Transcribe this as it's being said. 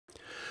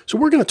So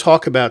we're going to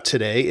talk about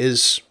today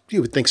is,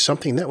 you would think,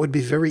 something that would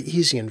be very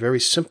easy and very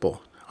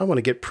simple. I want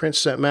to get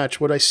prints that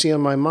match what I see on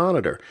my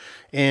monitor.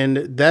 And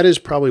that is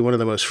probably one of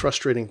the most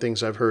frustrating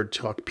things I've heard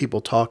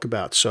people talk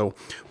about. So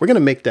we're going to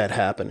make that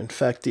happen. In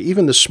fact,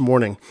 even this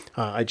morning,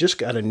 I just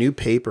got a new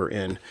paper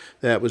in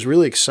that was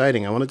really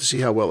exciting. I wanted to see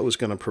how well it was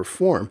going to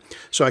perform.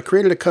 So I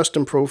created a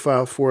custom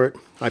profile for it.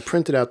 I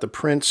printed out the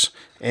prints,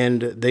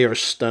 and they are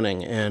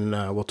stunning. And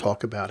we'll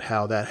talk about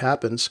how that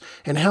happens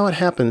and how it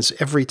happens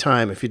every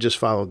time if you just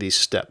follow these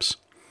steps.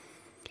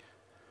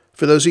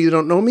 For those of you who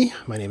don't know me,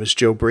 my name is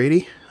Joe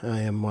Brady. I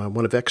am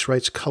one of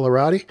X-Rite's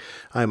Colorati.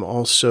 I'm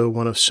also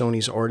one of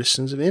Sony's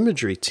Artisans of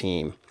Imagery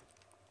team.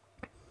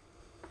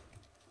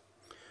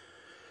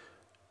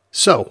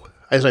 So,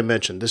 as I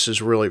mentioned, this is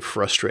really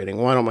frustrating.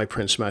 Why don't my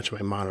prints match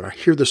my monitor? I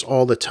hear this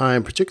all the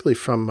time, particularly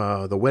from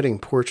the wedding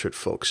portrait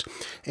folks.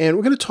 And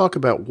we're going to talk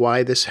about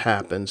why this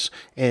happens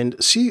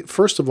and see,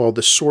 first of all,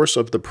 the source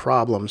of the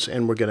problems,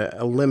 and we're going to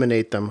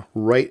eliminate them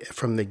right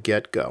from the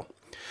get-go.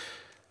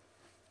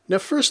 Now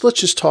first,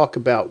 let's just talk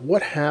about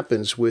what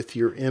happens with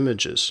your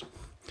images.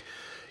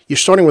 You're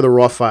starting with a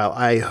RAW file,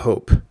 I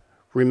hope.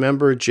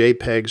 Remember,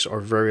 JPEGs are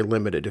very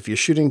limited. If you're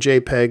shooting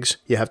JPEGs,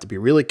 you have to be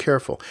really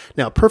careful.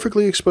 Now,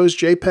 perfectly exposed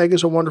JPEG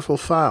is a wonderful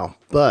file,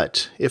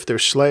 but if they're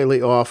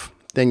slightly off,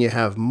 then you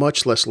have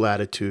much less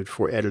latitude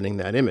for editing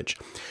that image.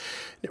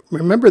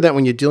 Remember that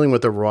when you're dealing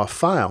with a RAW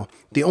file,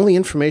 the only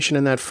information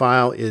in that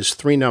file is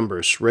 3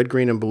 numbers, red,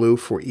 green, and blue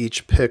for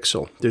each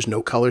pixel. There's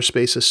no color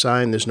space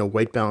assigned, there's no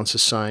white balance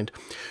assigned.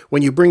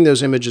 When you bring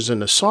those images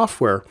into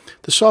software,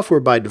 the software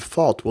by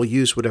default will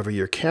use whatever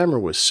your camera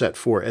was set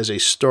for as a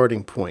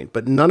starting point,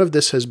 but none of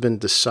this has been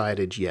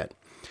decided yet.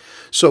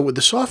 So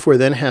the software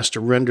then has to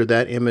render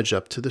that image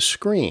up to the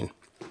screen.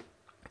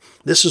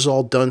 This is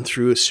all done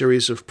through a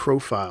series of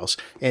profiles,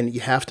 and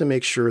you have to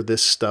make sure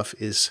this stuff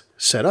is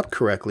set up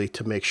correctly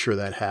to make sure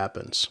that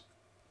happens.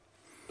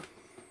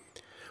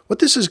 What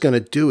this is going to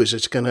do is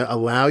it's going to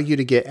allow you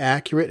to get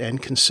accurate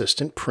and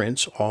consistent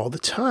prints all the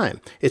time.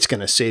 It's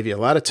going to save you a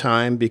lot of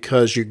time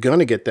because you're going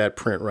to get that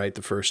print right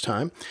the first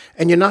time,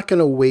 and you're not going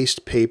to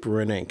waste paper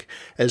and ink.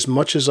 As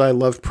much as I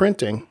love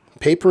printing,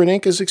 paper and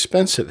ink is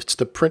expensive. It's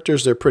the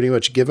printers they're pretty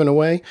much given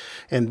away,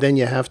 and then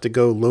you have to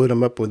go load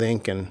them up with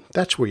ink, and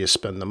that's where you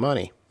spend the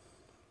money.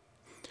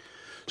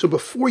 So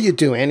before you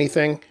do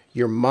anything,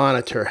 your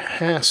monitor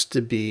has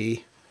to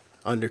be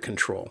under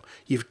control.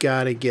 You've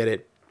got to get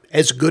it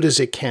as good as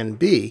it can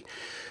be,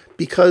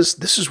 because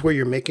this is where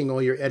you're making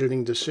all your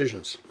editing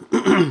decisions.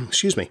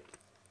 Excuse me.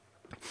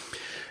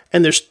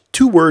 And there's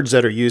 2 words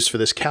that are used for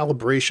this: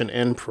 calibration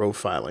and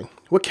profiling.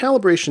 What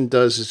calibration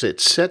does is it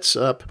sets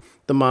up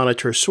the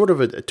monitor sort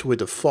of to a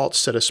default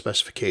set of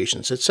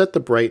specifications. It sets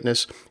the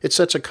brightness, it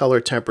sets a color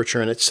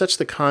temperature, and it sets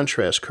the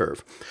contrast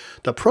curve.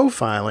 The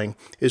profiling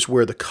is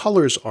where the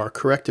colors are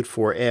corrected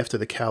for after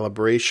the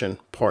calibration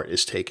part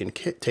is taken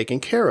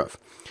care of.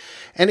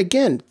 And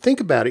again, think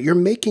about it. You're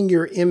making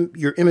your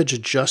image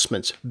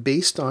adjustments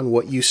based on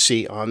what you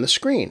see on the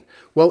screen.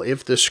 Well,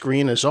 if the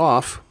screen is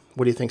off,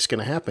 what do you think is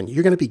going to happen?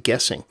 You're going to be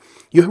guessing.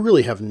 You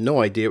really have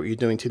no idea what you're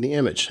doing to the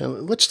image.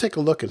 And let's take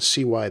a look and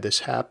see why this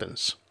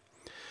happens.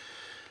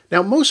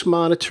 Now, most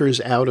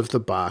monitors out of the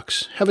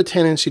box have a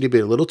tendency to be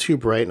a little too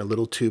bright and a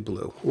little too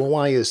blue. Well,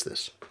 why is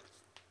this?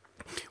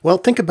 Well,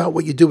 think about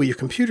what you do with your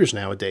computers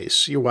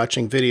nowadays. You're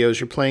watching videos,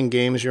 you're playing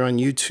games, you're on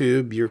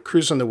YouTube, you're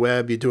cruising the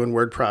web, you're doing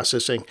word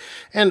processing,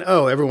 and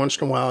every once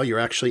in a while you're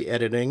actually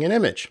editing an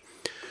image.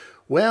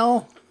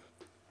 Well,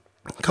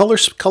 color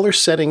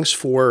settings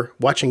for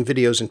watching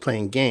videos and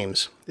playing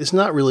games is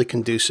not really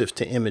conducive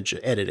to image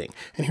editing,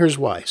 and here's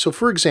why. So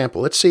for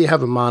example, let's say you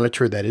have a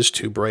monitor that is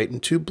too bright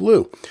and too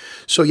blue.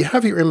 So you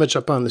have your image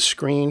up on the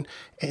screen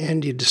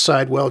and you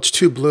decide, well, it's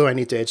too blue, I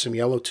need to add some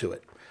yellow to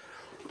it.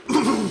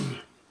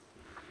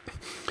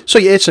 So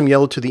you add some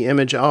yellow to the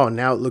image. Oh,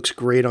 now it looks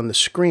great on the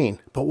screen.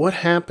 But what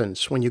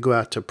happens when you go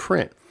out to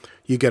print?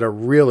 You get a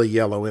really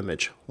yellow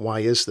image. Why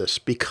is this?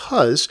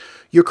 Because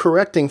you're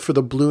correcting for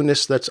the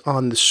blueness that's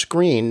on the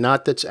screen,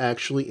 not that's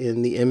actually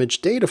in the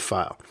image data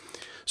file.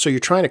 So you're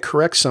trying to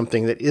correct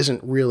something that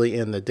isn't really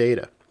in the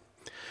data.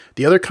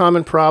 The other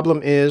common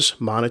problem is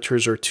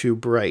monitors are too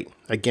bright.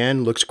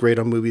 Again, looks great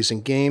on movies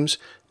and games,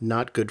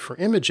 not good for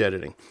image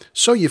editing.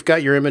 So you've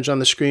got your image on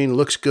the screen,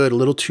 looks good, a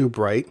little too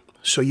bright.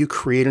 So you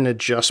create an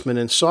adjustment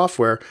in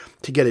software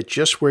to get it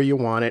just where you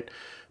want it.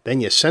 Then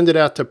you send it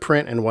out to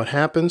print, and what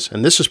happens?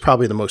 And this is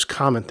probably the most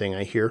common thing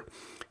I hear.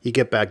 You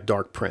get back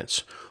dark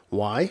prints.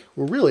 Why?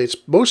 Well, really, it's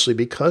mostly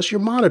because your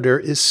monitor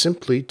is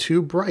simply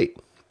too bright.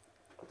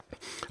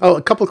 Oh,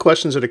 a couple of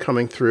questions that are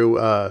coming through,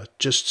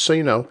 just so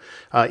you know.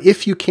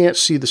 If you can't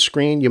see the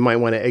screen, you might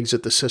want to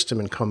exit the system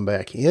and come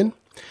back in.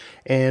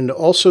 And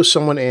also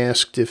someone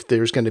asked if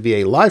there's going to be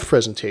a live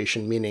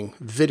presentation, meaning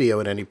video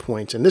at any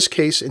point. In this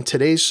case, in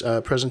today's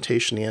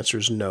presentation, the answer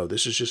is no.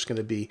 This is just going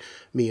to be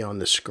me on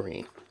the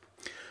screen.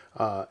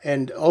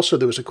 And also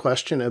there was a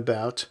question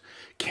about,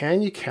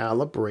 can you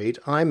calibrate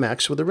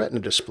IMAX with a Retina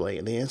display?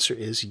 And the answer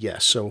is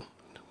yes. So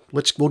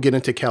we'll get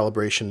into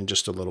calibration in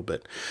just a little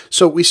bit.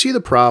 So we see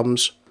the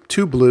problems.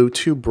 too blue,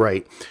 too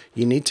bright,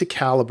 you need to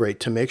calibrate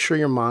to make sure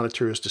your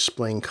monitor is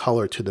displaying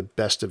color to the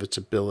best of its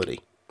ability.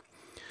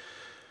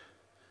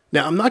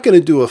 Now, I'm not going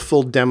to do a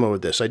full demo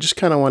of this. I just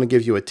kind of want to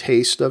give you a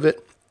taste of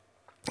it,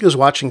 because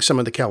watching some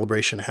of the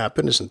calibration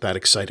happen isn't that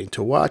exciting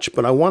to watch,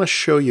 but I want to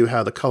show you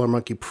how the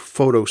ColorMonkey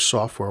photo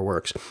software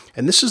works.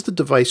 And this is the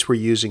device we're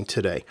using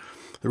today.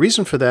 The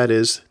reason for that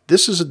is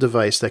this is a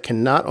device that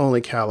can not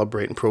only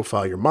calibrate and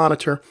profile your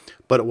monitor,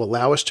 but it will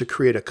allow us to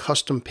create a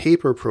custom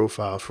paper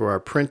profile for our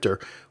printer,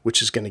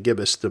 which is going to give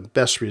us the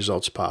best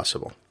results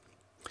possible.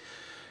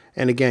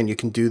 And again, you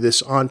can do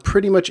this on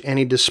pretty much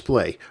any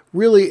display.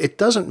 Really, it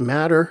doesn't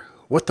matter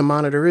what the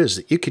monitor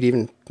is. You could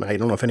even, I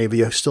don't know if any of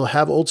you still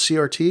have old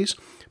CRTs,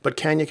 but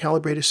can you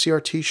calibrate a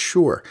CRT?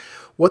 Sure.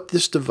 What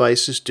this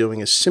device is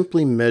doing is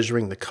simply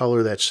measuring the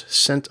color that's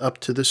sent up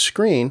to the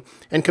screen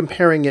and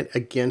comparing it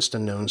against a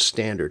known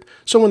standard.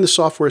 So when the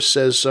software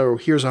says, oh,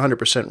 here's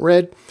 100%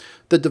 red,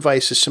 the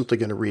device is simply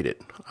going to read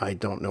it. I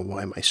don't know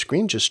why my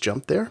screen just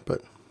jumped there,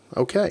 but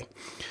okay.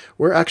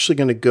 We're actually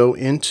going to go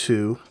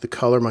into the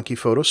ColorMonkey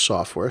Photo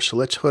software, so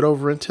let's head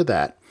over into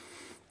that.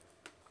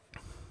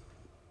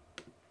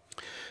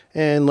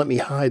 And let me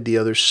hide the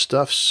other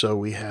stuff so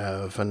we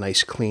have a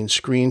nice clean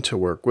screen to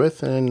work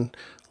with. And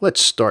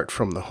let's start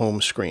from the home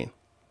screen.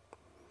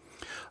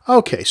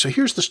 Okay, so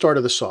here's the start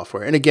of the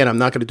software. And again, I'm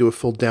not going to do a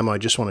full demo. I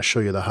just want to show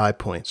you the high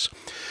points.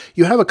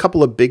 You have a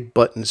couple of big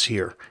buttons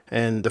here.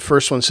 And the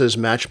first one says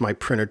match my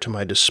printer to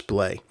my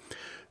display.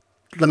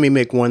 Let me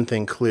make one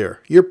thing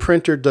clear. Your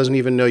printer doesn't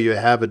even know you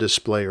have a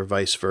display or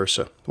vice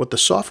versa. What the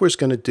software is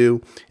going to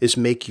do is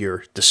make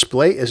your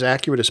display as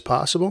accurate as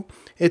possible.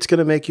 It's going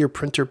to make your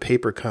printer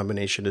paper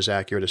combination as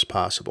accurate as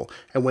possible.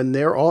 And when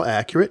they're all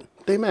accurate,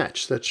 they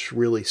match. That's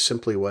really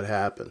simply what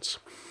happens.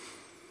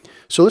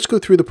 So let's go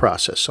through the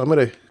process. So I'm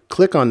going to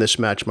click on this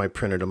match my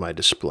printer to my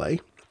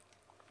display.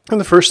 And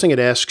the first thing it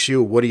asks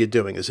you, what are you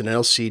doing? Is it an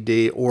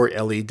LCD or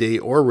LED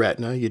or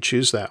Retina? You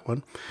choose that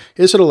one.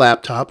 Is it a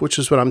laptop, which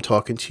is what I'm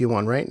talking to you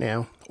on right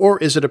now? Or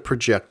is it a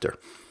projector?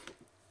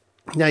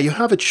 Now you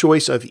have a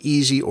choice of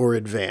easy or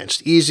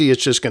advanced. Easy,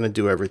 it's just going to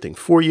do everything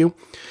for you.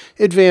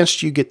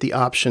 Advanced, you get the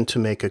option to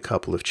make a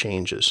couple of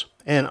changes.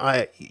 And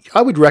I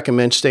would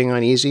recommend staying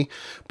on easy,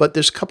 but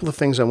there's a couple of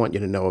things I want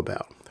you to know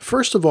about.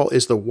 First of all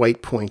is the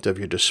white point of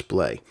your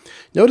display.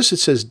 Notice it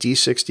says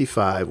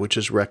D65, which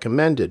is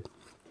recommended.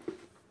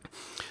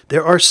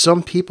 There are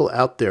some people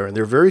out there, and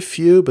they're very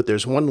few, but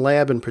there's one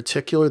lab in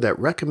particular that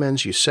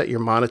recommends you set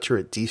your monitor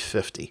at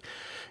D50.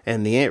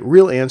 And the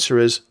real answer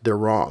is they're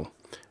wrong.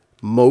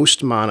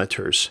 Most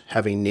monitors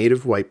have a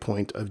native white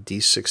point of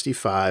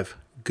D65.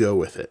 Go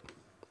with it.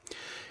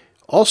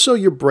 Also,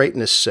 your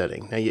brightness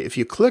setting. Now, if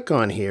you click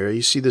on here,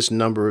 you see this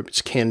number.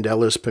 It's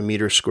candelas per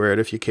meter squared,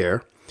 if you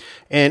care.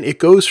 And it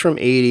goes from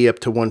 80 up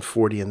to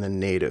 140 in the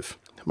native.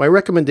 My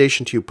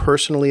recommendation to you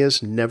personally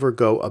is never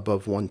go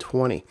above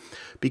 120.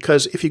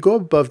 Because if you go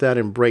above that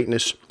in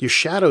brightness, your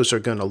shadows are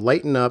going to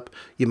lighten up.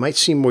 You might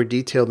see more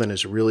detail than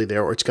is really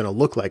there, or it's going to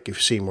look like you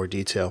see more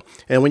detail.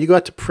 And when you go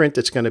out to print,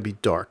 it's going to be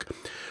dark.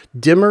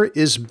 Dimmer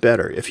is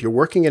better. If you're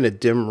working in a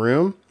dim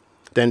room,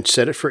 then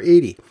set it for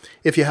 80.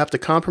 If you have to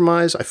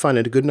compromise, I find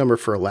it a good number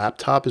for a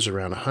laptop is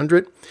around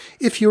 100.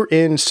 If you're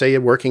in, say,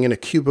 working in a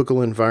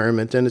cubicle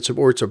environment and it's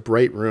a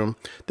bright room,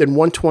 then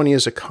 120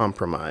 is a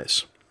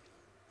compromise.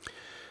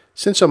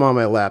 Since I'm on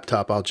my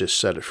laptop, I'll just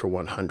set it for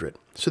 100.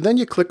 So then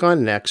you click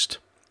on Next,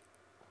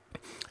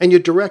 and you're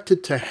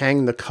directed to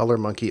hang the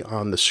ColorMonkey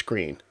on the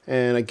screen.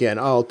 And again,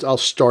 I'll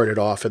start it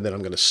off, and then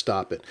I'm going to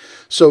stop it.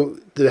 So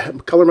the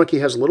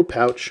ColorMonkey has a little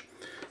pouch,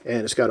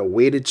 and it's got a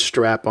weighted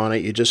strap on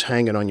it. You just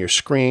hang it on your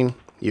screen.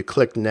 You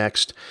click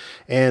Next,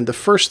 and the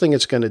first thing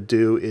it's going to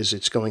do is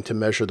it's going to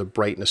measure the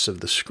brightness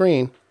of the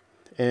screen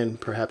and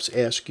perhaps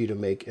ask you to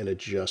make an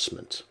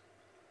adjustment.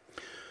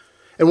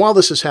 And while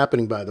this is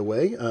happening, by the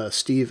way,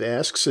 Steve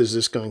asks, is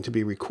this going to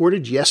be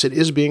recorded? Yes, it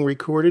is being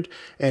recorded.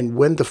 And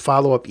when the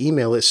follow-up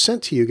email is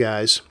sent to you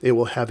guys, it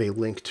will have a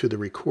link to the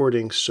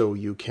recording so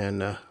you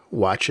can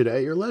watch it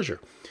at your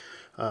leisure.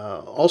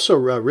 Also,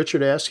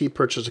 Richard asked, he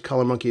purchased a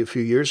ColorMonkey a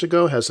few years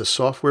ago. Has the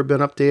software been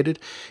updated?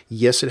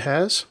 Yes, it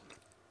has.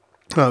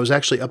 It was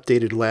actually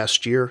updated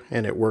last year,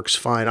 and it works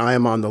fine. I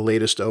am on the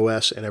latest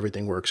OS, and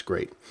everything works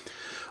great.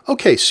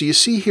 Okay, so you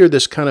see here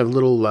this kind of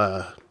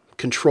little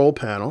control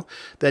panel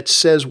that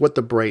says what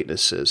the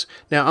brightness is.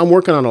 Now, I'm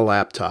working on a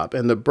laptop,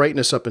 and the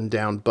brightness up and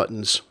down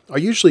buttons are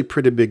usually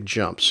pretty big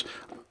jumps.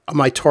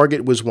 My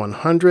target was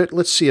 100.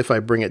 Let's see if I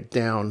bring it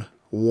down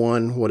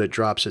 1, what it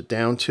drops it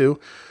down to.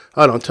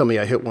 Oh, don't tell me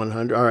I hit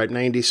 100. All right,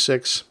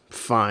 96,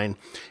 fine.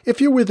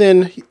 If you're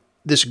within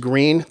this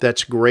green,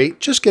 that's great.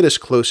 Just get as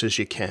close as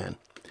you can.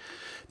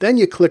 Then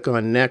you click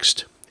on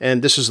Next,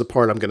 and this is the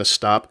part I'm going to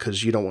stop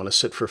because you don't want to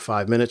sit for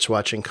 5 minutes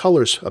watching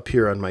colors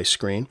appear on my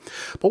screen.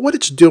 But what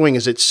it's doing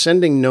is it's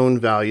sending known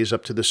values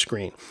up to the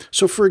screen.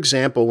 So for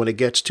example, when it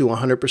gets to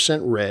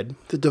 100% red,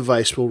 the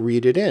device will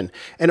read it in,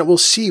 and it will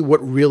see what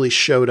really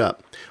showed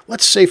up.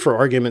 Let's say for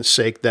argument's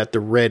sake that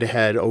the red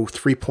had,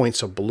 3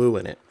 points of blue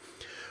in it.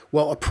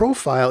 Well, a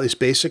profile is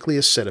basically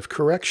a set of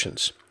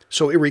corrections.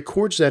 So it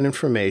records that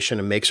information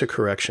and makes a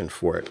correction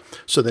for it.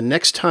 So the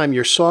next time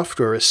your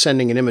software is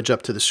sending an image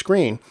up to the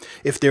screen,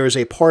 if there is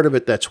a part of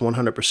it that's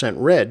 100%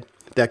 red,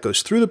 that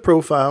goes through the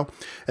profile,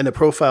 and the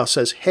profile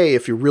says, hey,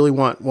 if you really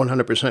want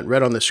 100%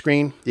 red on the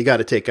screen, you got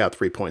to take out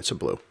 3 points of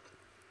blue.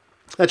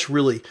 That's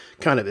really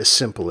kind of as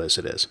simple as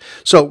it is.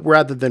 So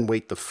rather than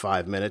wait the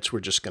 5 minutes,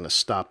 we're just going to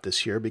stop this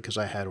here because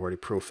I had already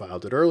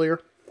profiled it earlier.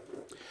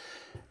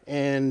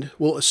 And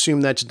we'll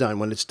assume that's done.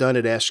 When it's done,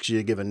 it asks you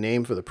to give a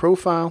name for the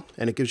profile,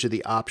 and it gives you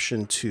the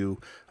option to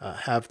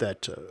have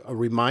that a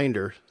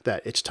reminder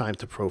that it's time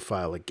to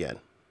profile again.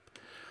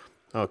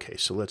 Okay,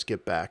 so let's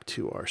get back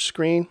to our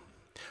screen.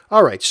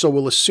 All right, so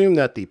we'll assume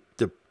that the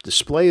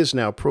display is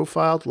now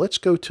profiled. Let's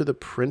go to the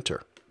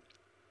printer.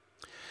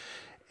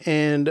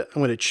 And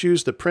I'm going to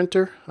choose the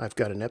printer. I've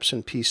got an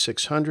Epson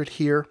P600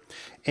 here,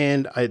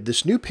 and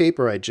this new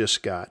paper I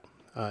just got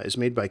is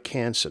made by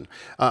Canson.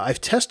 I've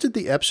tested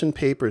the Epson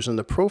papers, and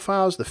the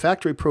profiles, the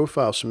factory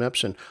profiles from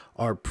Epson,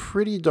 are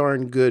pretty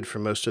darn good for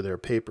most of their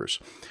papers.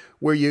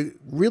 Where you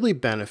really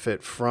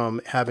benefit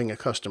from having a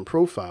custom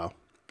profile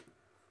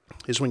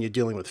is when you're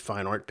dealing with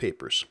fine art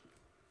papers.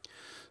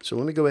 So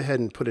let me go ahead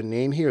and put a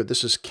name here.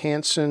 This is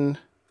Canson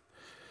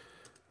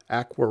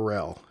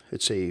Aquarelle.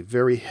 It's a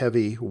very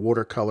heavy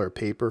watercolor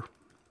paper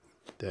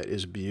that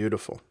is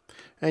beautiful.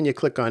 And you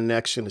click on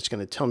next, and it's going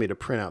to tell me to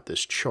print out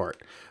this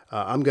chart.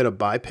 I'm going to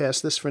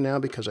bypass this for now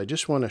because I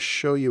just want to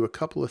show you a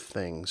couple of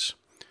things.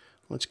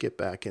 Let's get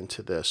back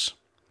into this.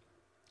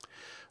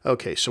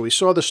 Okay, so we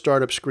saw the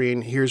startup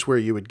screen. Here's where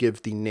you would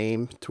give the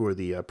name to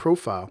the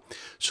profile.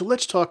 So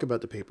let's talk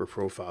about the paper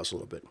profiles a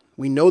little bit.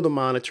 We know the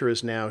monitor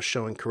is now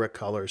showing correct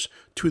colors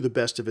to the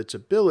best of its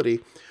ability.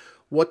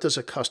 What does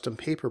a custom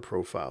paper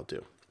profile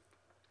do?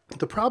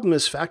 The problem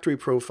is factory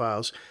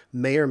profiles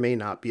may or may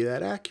not be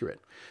that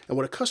accurate. And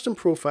what a custom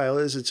profile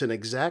is, it's an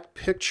exact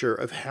picture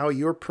of how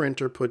your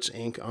printer puts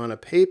ink on a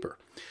paper.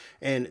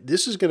 And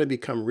this is going to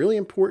become really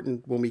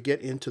important when we get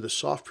into the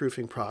soft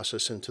proofing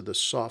process, into the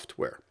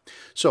software.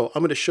 So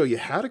I'm going to show you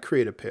how to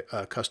create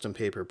a custom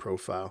paper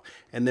profile,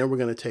 and then we're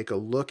going to take a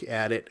look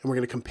at it, and we're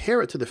going to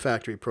compare it to the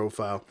factory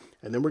profile,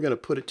 and then we're going to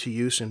put it to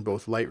use in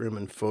both Lightroom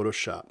and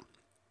Photoshop.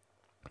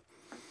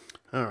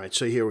 All right,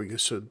 so here we go.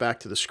 So back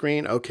to the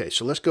screen. Okay,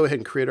 so let's go ahead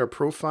and create our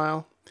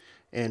profile,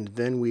 and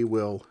then we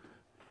will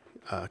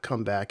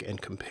come back and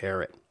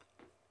compare it.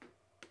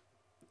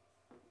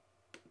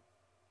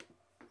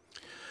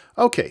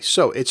 Okay,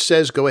 so it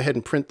says go ahead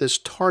and print this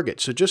target.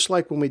 So just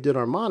like when we did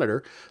our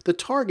monitor, the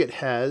target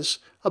has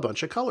a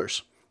bunch of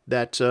colors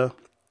that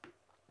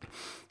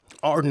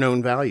are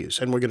known values,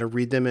 and we're going to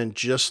read them in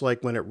just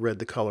like when it read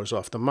the colors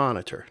off the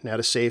monitor. Now,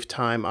 to save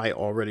time, I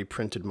already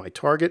printed my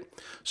target,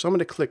 so I'm going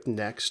to click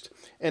next,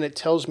 and it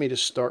tells me to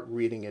start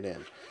reading it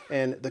in.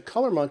 And the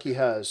Color Monkey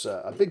has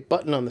a big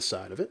button on the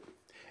side of it,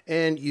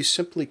 and you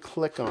simply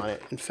click on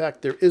it. In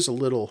fact, there is a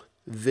little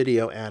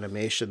video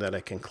animation that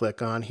I can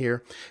click on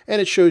here, and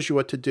it shows you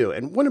what to do.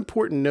 And one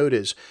important note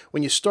is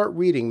when you start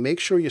reading, make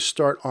sure you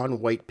start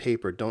on white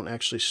paper. Don't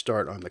actually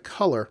start on the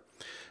color.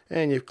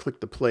 And you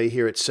click the play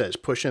here. It says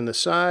push in the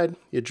side,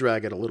 you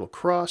drag it a little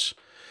across.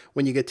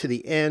 When you get to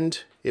the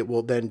end, it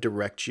will then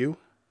direct you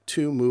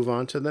to move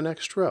on to the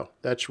next row.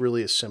 That's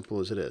really as simple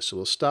as it is. So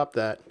we'll stop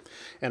that.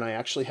 And I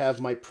actually have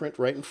my print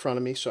right in front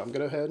of me, so I'm going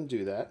to go ahead and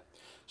do that.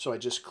 So I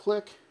just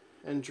click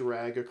and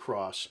drag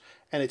across,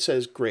 and it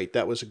says, great,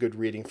 that was a good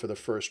reading for the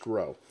first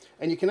row.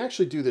 And you can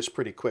actually do this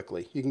pretty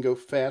quickly. You can go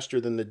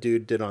faster than the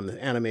dude did on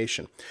the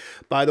animation.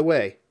 By the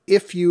way,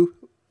 if you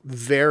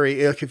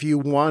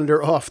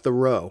wander off the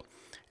row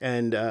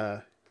and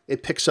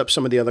it picks up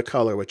some of the other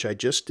color, which I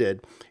just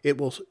did, it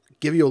will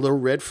give you a little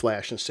red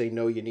flash and say,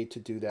 no, you need to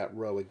do that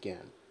row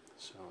again.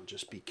 So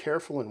just be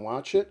careful and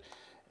watch it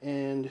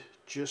and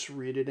just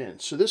read it in.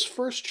 So this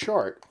first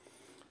chart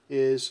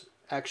is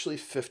actually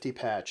 50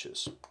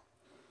 patches.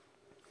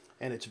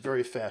 And it's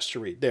very fast to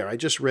read. There, I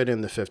just read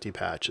in the 50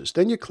 patches.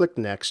 Then you click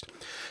next.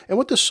 And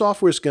what the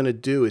software is going to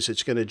do is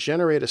it's going to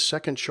generate a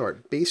second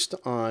chart based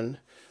on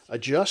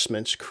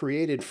adjustments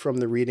created from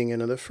the reading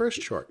in of the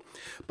first chart.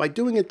 By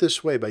doing it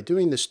this way, by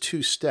doing this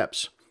 2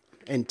 steps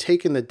and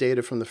taking the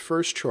data from the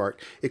first chart,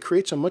 it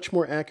creates a much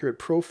more accurate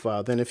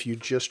profile than if you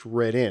just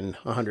read in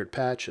 100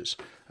 patches.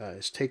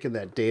 It's taking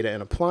that data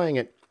and applying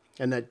it,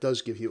 and that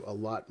does give you a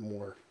lot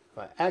more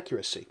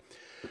accuracy.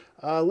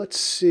 Let's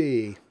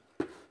see.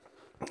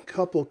 A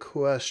couple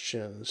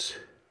questions.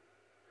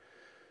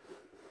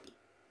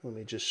 Let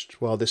me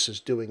just, while this is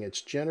doing its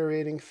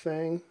generating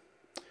thing.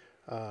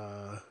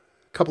 A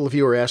couple of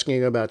you are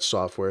asking about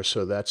software,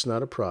 so that's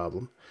not a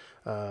problem.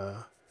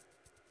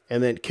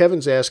 And then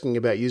Kevin's asking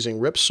about using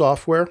RIP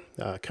software,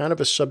 kind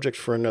of a subject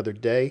for another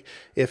day.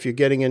 If you're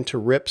getting into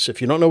RIPs,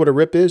 if you don't know what a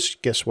RIP is,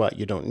 guess what?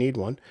 You don't need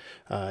one.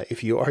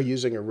 If you are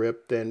using a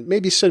RIP, then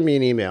maybe send me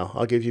an email.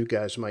 I'll give you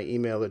guys my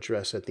email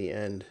address at the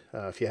end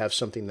if you have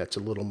something that's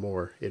a little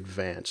more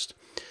advanced.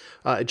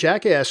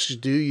 Jack asks,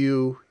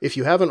 if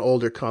you have an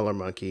older Color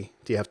Monkey,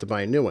 do you have to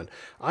buy a new one?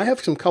 I have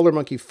some Color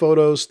Monkey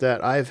photos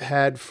that I've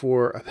had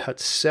for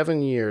about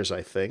 7 years,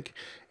 I think,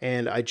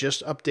 and I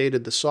just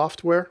updated the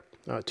software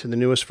to the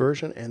newest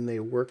version, and they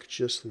work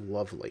just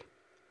lovely.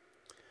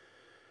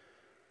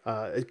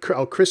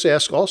 Chris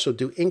asks also,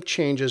 do ink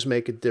changes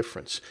make a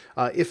difference?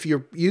 If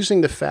you're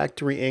using the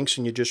factory inks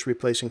and you're just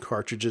replacing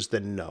cartridges,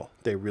 then no,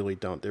 they really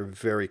don't. They're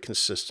very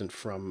consistent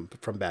from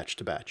batch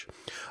to batch.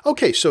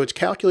 Okay, so it's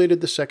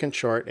calculated the second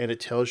chart, and it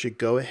tells you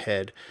go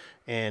ahead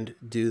and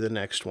do the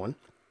next one.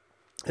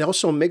 And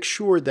also make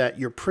sure that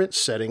your print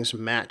settings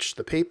match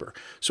the paper.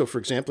 So for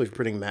example, if you're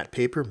printing matte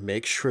paper,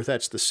 make sure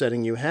that's the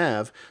setting you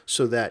have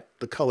so that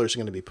the colors are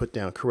going to be put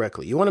down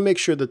correctly. You want to make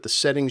sure that the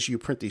settings you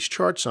print these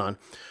charts on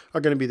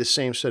are going to be the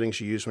same settings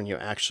you use when you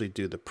actually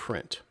do the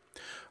print.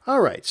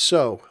 All right,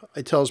 so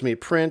it tells me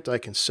print. I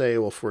can say,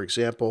 well, for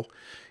example,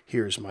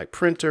 here's my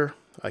printer.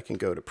 I can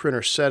go to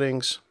printer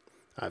settings.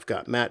 I've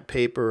got matte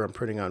paper. I'm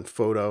printing on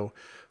photo.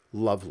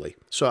 Lovely.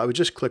 So I would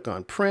just click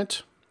on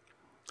print.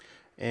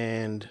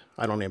 And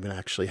I don't even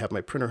actually have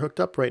my printer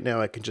hooked up right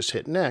now. I can just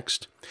hit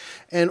next.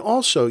 And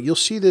also, you'll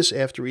see this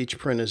after each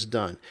print is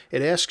done.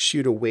 It asks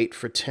you to wait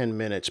for 10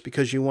 minutes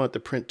because you want the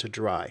print to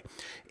dry.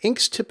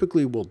 Inks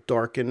typically will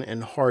darken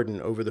and harden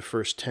over the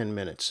first 10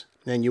 minutes.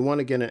 And you want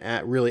to get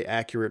a really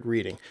accurate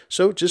reading.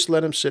 So just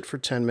let them sit for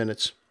 10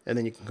 minutes and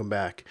then you can come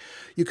back.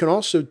 You can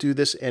also do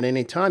this at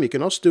any time. You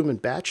can also do them in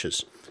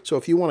batches. So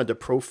if you wanted to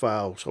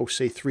profile,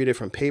 say 3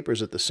 different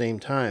papers at the same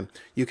time,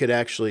 you could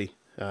actually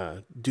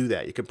do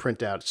that. You can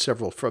print out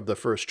several from the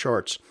first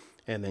charts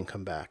and then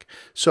come back.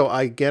 So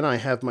again, I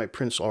have my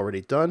prints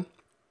already done.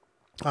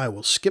 I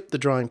will skip the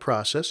drawing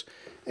process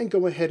and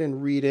go ahead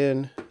and read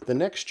in the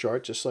next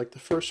chart just like the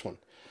first one.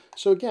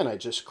 So again, I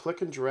just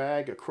click and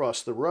drag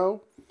across the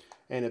row,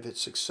 and if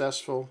it's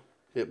successful,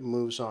 it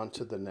moves on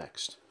to the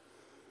next.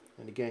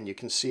 And again, you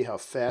can see how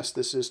fast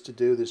this is to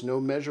do. There's no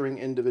measuring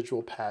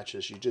individual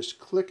patches. You just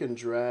click and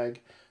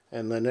drag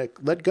and then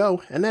let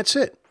go, and that's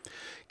it.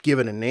 Give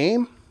it a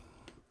name.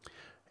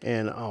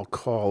 And I'll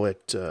call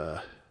it, I'm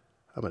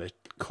going to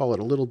call it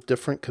a little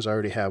different because I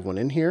already have one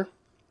in here.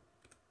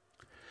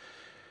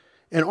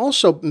 And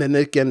also, and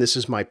again, this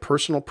is my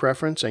personal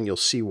preference, and you'll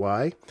see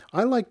why.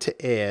 I like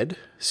to add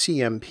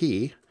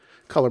CMP,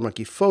 Color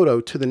Monkey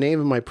Photo, to the name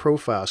of my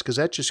profiles because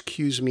that just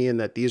cues me in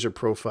that these are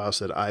profiles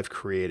that I've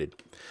created.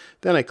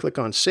 Then I click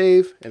on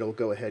Save, and it'll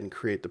go ahead and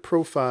create the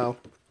profile.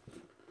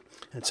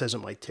 It says it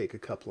might take a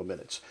couple of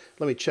minutes.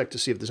 Let me check to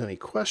see if there's any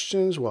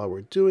questions while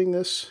we're doing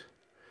this.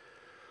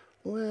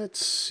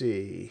 Let's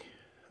see.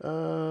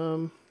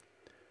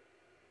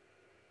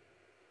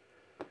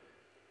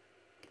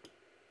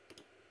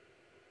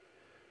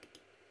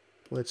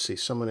 Let's see.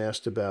 Someone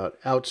asked about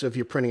if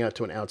you're printing out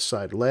to an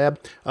outside lab.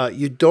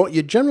 You're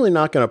generally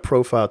not going to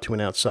profile to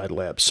an outside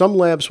lab. Some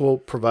labs will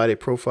provide a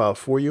profile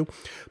for you,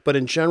 but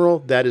in general,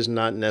 that is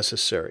not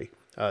necessary.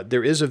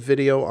 There is a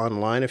video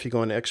online if you go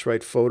on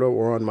X-Rite Photo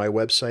or on my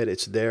website.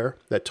 It's there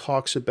that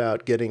talks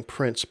about getting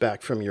prints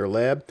back from your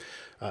lab.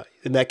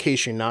 In that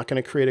case, you're not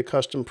going to create a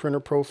custom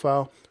printer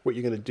profile. What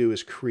you're going to do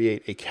is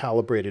create a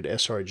calibrated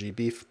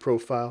sRGB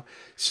profile.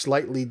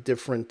 Slightly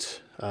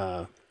different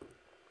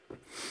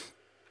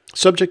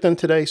subject than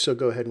today, so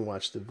go ahead and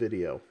watch the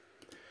video.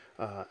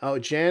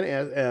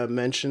 Jan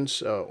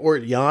mentions, or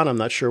Jan, I'm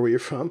not sure where you're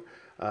from,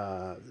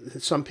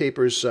 some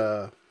papers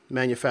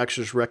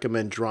manufacturers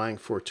recommend drying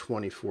for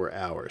 24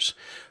 hours.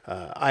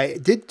 I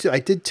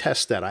did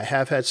test that. I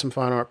have had some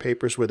fine art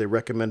papers where they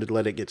recommended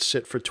letting it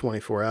sit for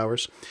 24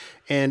 hours.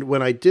 And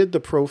when I did the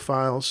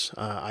profiles,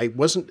 I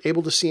wasn't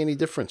able to see any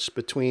difference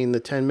between the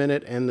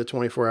 10-minute and the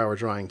 24-hour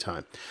drying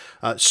time.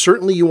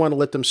 Certainly you want to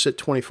let them sit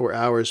 24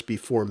 hours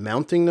before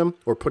mounting them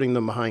or putting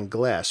them behind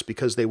glass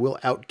because they will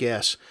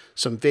outgas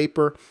some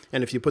vapor.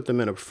 And if you put them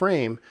in a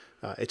frame,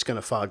 it's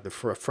going to frog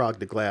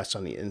the glass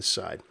on the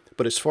inside.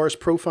 But as far as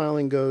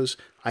profiling goes,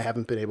 I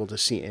haven't been able to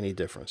see any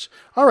difference.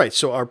 All right,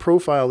 so our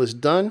profile is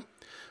done.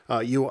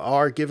 You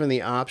are given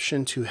the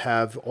option to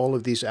have all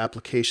of these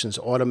applications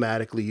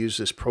automatically use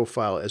this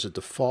profile as a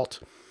default.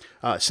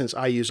 Since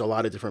I use a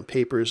lot of different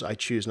papers, I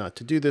choose not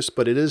to do this,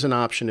 but it is an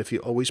option if you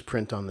always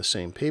print on the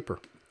same paper.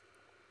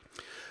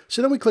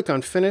 So then we click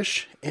on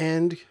Finish,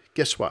 and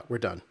guess what? We're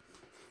done.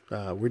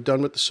 We're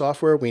done with the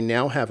software. We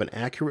now have an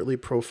accurately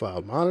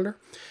profiled monitor.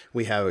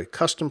 We have a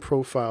custom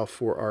profile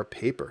for our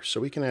paper. So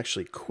we can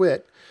actually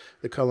quit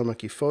the Color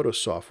Monkey Photo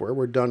software.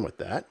 We're done with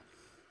that.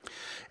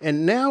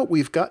 And now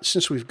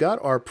since we've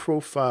got our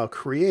profile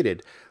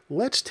created,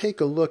 let's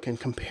take a look and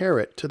compare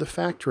it to the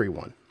factory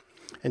one.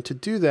 And to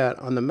do that,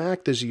 on the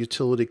Mac, there's a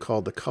utility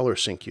called the Color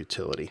Sync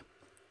utility.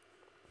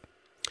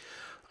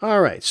 All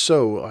right,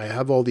 so I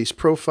have all these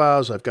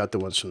profiles. I've got the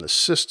ones from the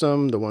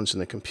system, the ones in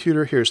the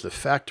computer. Here's the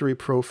factory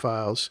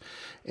profiles,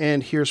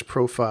 and here's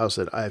profiles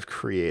that I've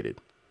created.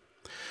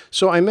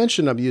 So I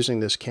mentioned I'm using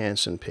this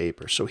Canson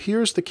paper. So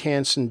here's the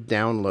Canson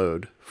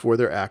download for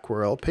their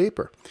aquarelle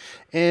paper.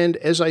 And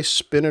as I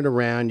spin it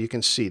around, you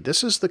can see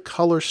this is the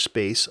color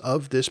space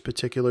of this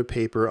particular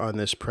paper on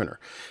this printer.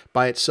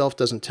 By itself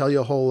doesn't tell you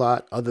a whole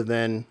lot other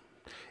than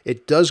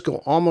it does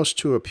go almost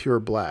to a pure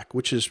black,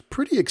 which is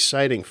pretty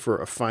exciting for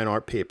a fine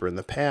art paper. In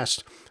the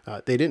past,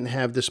 they didn't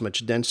have this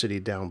much density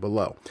down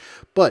below.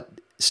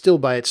 But still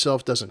by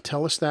itself doesn't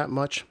tell us that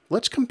much.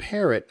 Let's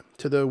compare it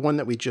to the one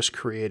that we just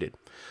created.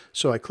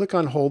 So I click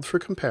on hold for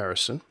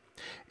comparison.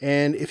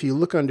 And if you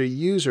look under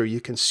user,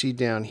 you can see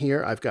down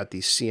here, I've got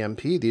these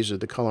CMP. These are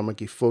the Color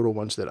Monkey photo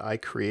ones that I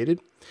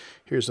created.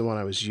 Here's the one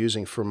I was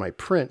using for my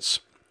prints.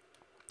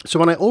 So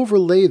when I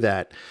overlay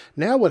that,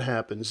 now what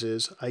happens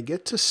is I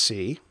get to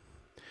see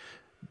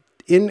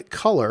in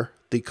color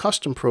the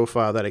custom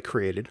profile that I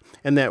created,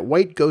 and that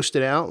white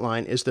ghosted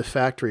outline is the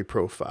factory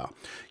profile.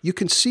 You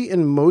can see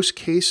in most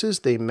cases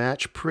they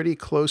match pretty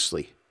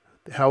closely.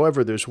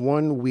 However, there's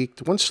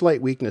one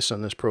slight weakness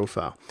on this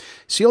profile.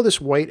 See all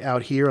this white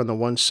out here on the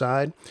one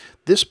side?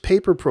 This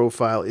paper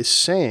profile is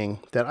saying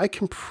that I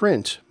can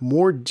print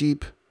more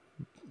deep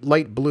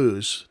light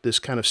blues, this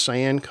kind of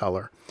cyan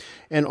color,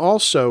 and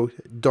also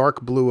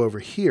dark blue over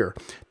here,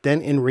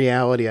 than in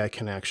reality I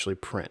can actually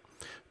print.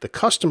 The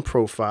custom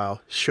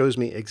profile shows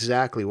me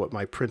exactly what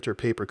my printer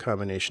paper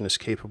combination is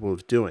capable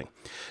of doing.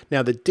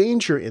 Now the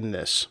danger in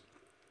this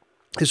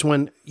is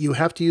when you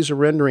have to use a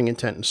rendering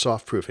intent in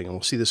soft proofing, and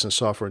we'll see this in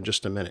software in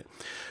just a minute.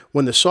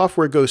 When the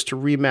software goes to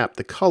remap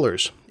the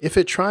colors, if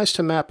it tries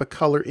to map a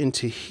color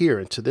into here,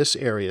 into this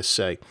area,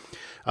 say,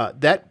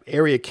 that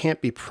area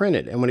can't be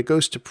printed, and when it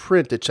goes to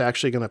print, it's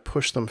actually going to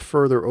push them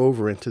further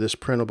over into this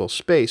printable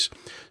space,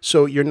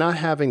 so you're not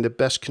having the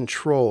best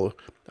control,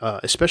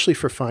 especially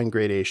for fine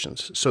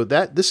gradations. So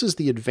this is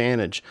the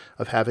advantage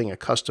of having a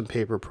custom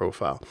paper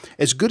profile.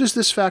 As good as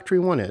this factory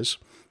one is,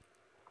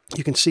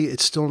 you can see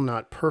it's still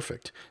not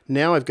perfect.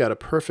 Now I've got a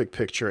perfect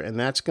picture, and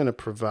that's going to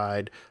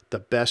provide the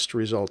best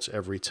results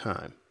every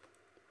time.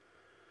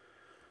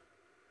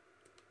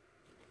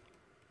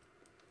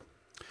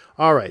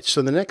 All right,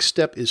 so the next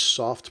step is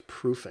soft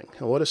proofing.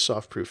 Now, what is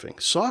soft proofing?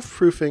 Soft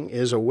proofing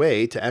is a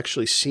way to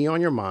actually see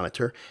on your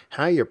monitor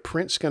how your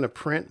print's going to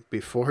print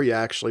before you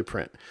actually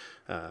print.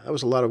 That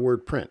was a lot of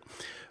word print.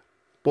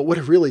 But what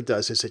it really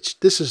does is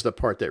this is the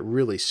part that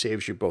really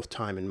saves you both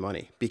time and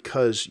money,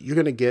 because you're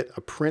going to get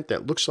a print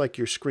that looks like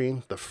your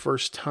screen the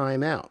first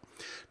time out.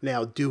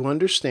 Now, do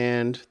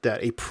understand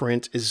that a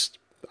print is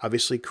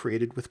obviously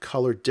created with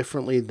color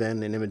differently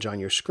than an image on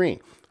your screen.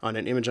 On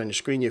an image on your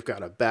screen, you've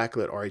got a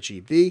backlit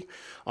RGB.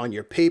 On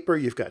your paper,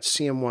 you've got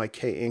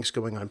CMYK inks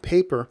going on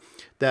paper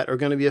that are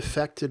going to be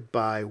affected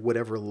by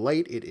whatever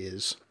light it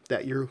is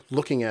that you're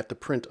looking at the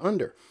print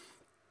under.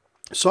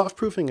 Soft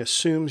proofing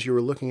assumes you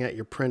were looking at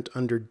your print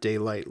under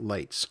daylight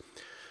lights.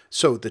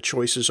 So the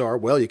choices are,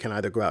 well, you can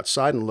either go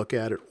outside and look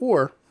at it,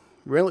 or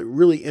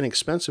really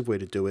inexpensive way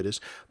to do it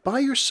is buy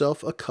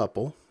yourself a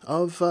couple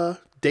of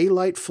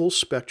daylight full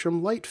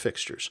spectrum light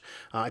fixtures.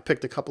 I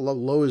picked a couple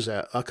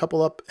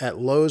up at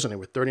Lowe's, and they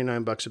were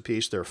 39 bucks a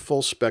piece. They're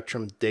full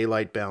spectrum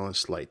daylight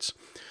balanced lights.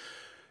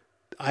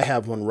 I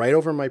have one right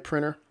over my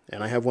printer,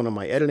 and I have one on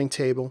my editing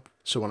table.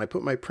 So when I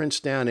put my prints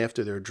down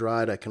after they're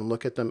dried, I can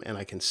look at them and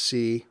I can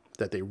see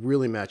that they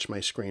really match my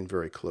screen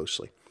very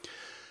closely.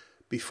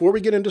 Before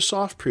we get into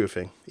soft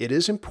proofing, it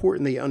is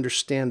important that you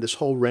understand this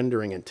whole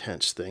rendering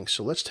intents thing.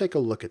 So let's take a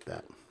look at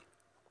that.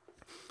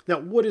 Now,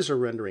 what is a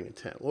rendering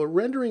intent? Well, a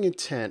rendering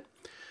intent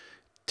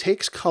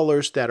takes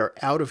colors that are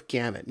out of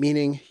gamut,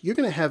 meaning you're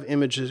going to have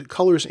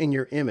colors in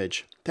your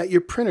image that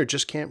your printer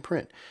just can't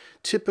print.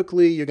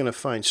 Typically, you're going to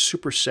find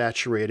super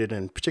saturated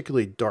and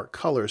particularly dark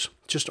colors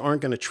just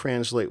aren't going to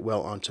translate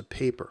well onto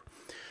paper.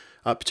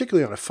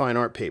 Particularly on a fine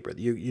art paper.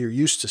 You're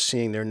used to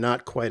seeing they're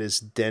not quite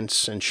as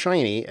dense and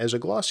shiny as a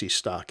glossy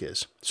stock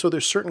is. So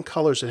there's certain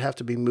colors that have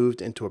to be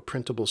moved into a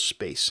printable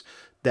space.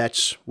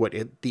 That's what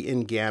the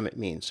in gamut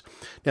means.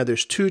 Now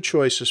there's two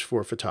choices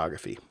for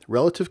photography: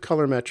 relative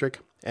colorimetric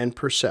and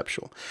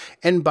perceptual.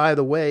 And by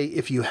the way,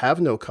 if you have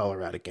no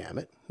color out of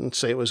gamut, let's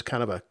say it was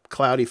kind of a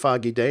cloudy,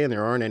 foggy day and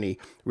there aren't any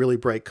really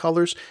bright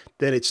colors,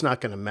 then it's not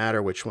going to matter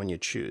which one you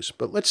choose.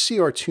 But let's see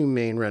our two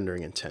main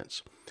rendering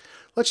intents.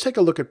 Let's take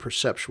a look at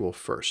perceptual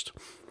first.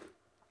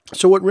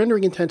 So what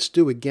rendering intents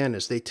do again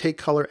is they take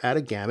color out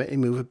of gamut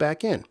and move it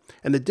back in.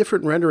 And the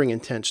different rendering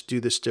intents do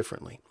this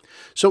differently.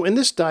 So in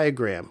this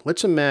diagram,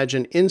 let's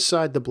imagine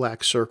inside the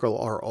black circle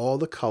are all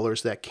the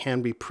colors that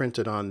can be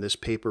printed on this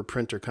paper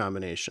printer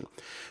combination.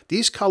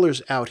 These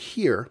colors out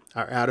here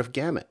are out of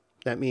gamut.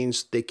 That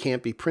means they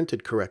can't be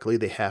printed correctly.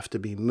 They have to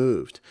be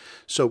moved.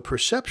 So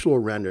perceptual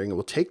rendering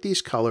will take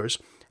these colors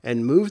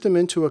and move them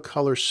into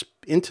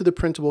the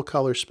printable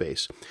color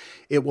space.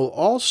 It will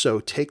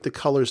also take the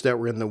colors that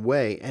were in the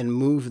way and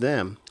move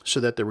them so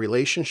that the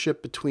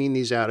relationship between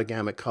these out of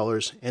gamut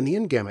colors and the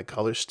in gamut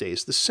colors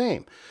stays the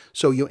same.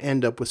 So you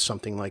end up with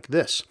something like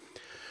this.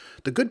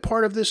 The good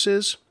part of this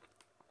is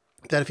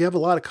that if you have a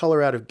lot of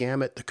color out of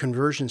gamut, the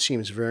conversion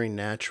seems very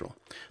natural.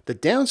 The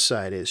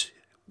downside is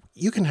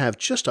you can have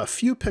just a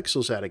few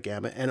pixels out of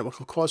gamut and it will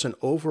cause an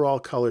overall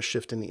color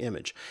shift in the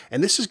image.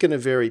 And this is going to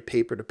vary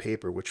paper to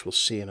paper, which we'll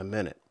see in a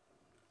minute.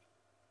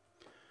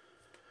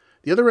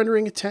 The other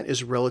rendering intent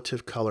is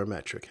relative color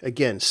metric.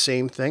 Again,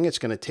 same thing. It's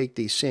going to take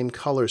these same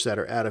colors that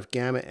are out of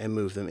gamut and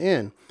move them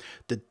in.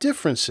 The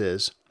difference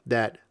is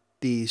that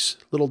these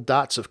little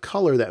dots of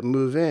color that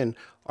move in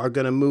are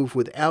going to move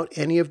without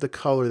any of the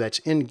color that's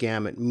in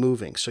gamut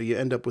moving. So you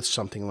end up with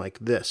something like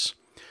this.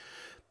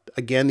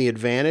 Again, the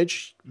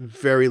advantage,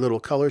 very little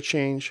color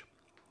change.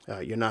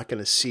 You're not going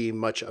to see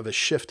much of a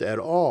shift at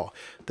all.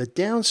 The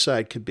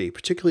downside could be,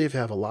 particularly if you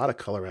have a lot of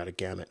color out of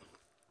gamut,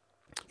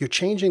 you're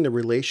changing the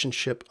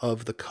relationship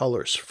of the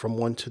colors from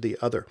one to the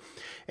other.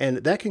 And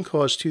that can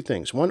cause two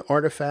things. One,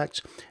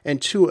 artifacts,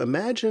 and two,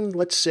 imagine,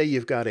 let's say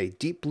you've got a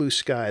deep blue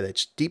sky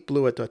that's deep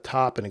blue at the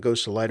top and it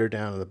goes to lighter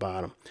down at the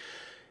bottom.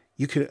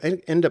 You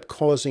could end up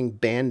causing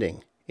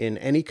banding in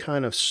any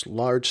kind of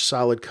large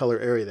solid color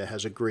area that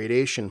has a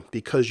gradation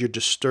because you're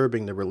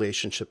disturbing the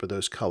relationship of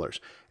those colors.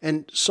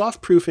 And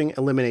soft proofing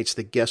eliminates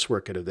the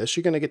guesswork out of this.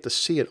 You're going to get to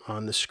see it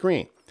on the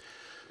screen.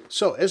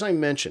 So as I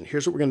mentioned,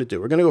 here's what we're going to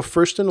do. We're going to go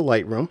first into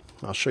Lightroom.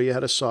 I'll show you how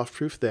to soft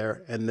proof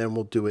there, and then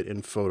we'll do it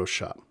in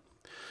Photoshop.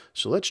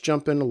 So let's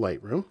jump into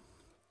Lightroom.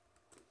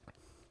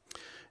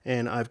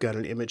 And I've got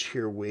an image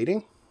here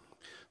waiting.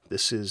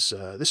 This is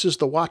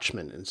the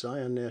Watchman in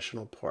Zion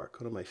National Park,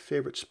 one of my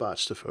favorite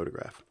spots to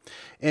photograph.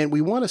 And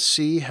we want to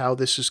see how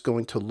this is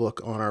going to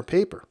look on our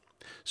paper.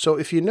 So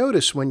if you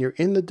notice, when you're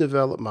in the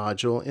Develop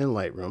module in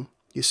Lightroom,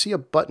 you see a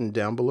button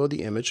down below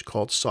the image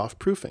called Soft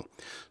Proofing.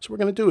 So what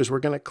we're going to do is we're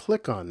going to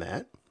click on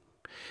that.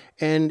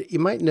 And you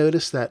might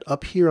notice that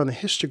up here on the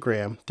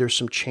histogram, there's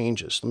some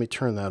changes. Let me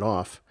turn that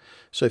off.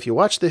 So if you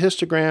watch the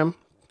histogram,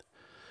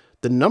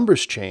 the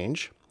numbers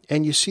change.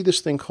 And you see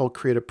this thing called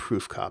Create a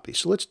Proof Copy.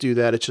 So let's do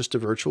that. It's just a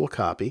virtual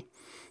copy.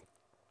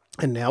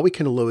 And now we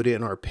can load it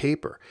in our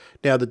paper.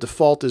 Now the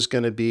default is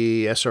going to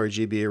be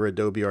sRGB or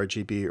Adobe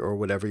RGB or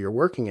whatever you're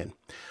working in.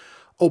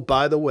 Oh,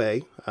 by the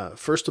way,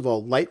 first of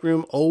all,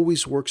 Lightroom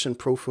always works in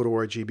ProPhoto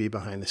RGB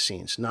behind the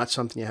scenes, not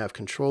something you have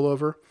control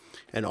over.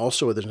 And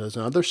also there's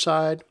another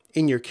side.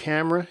 In your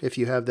camera, if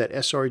you have that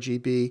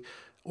sRGB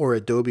or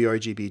Adobe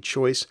RGB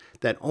choice,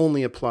 that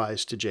only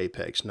applies to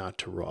JPEGs, not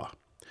to RAW.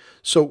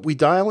 So we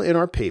dial in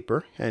our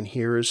paper, and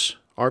here's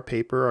our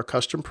paper, our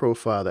custom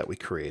profile that we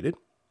created.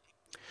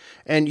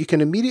 And you can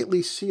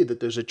immediately see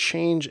that there's a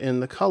change in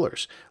the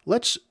colors.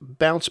 Let's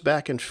bounce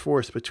back and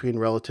forth between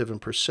relative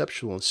and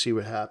perceptual and see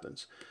what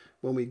happens.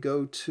 When we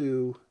go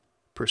to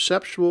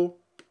perceptual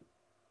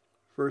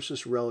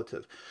versus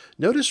relative,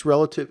 notice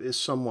relative is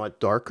somewhat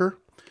darker.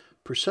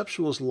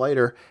 Perceptual is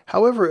lighter.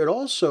 However, it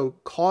also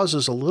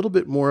causes a little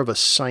bit more of a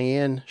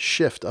cyan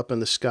shift up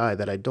in the sky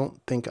that I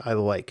don't think I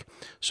like.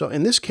 So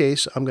in this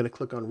case, I'm going to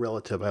click on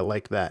relative. I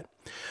like that.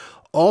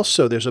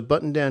 Also, there's a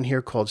button down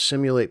here called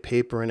Simulate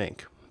Paper and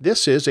Ink.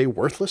 This is a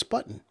worthless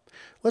button.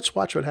 Let's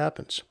watch what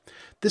happens.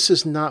 This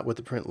is not what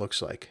the print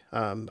looks like.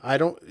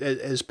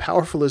 As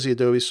powerful as the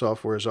Adobe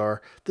softwares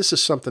are, this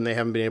is something they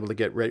haven't been able to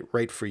get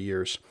right for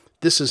years.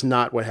 This is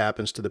not what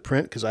happens to the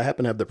print, because I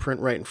happen to have the print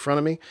right in front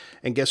of me,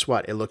 and guess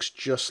what? It looks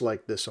just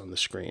like this on the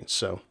screen.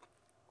 So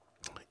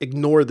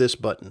ignore this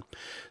button.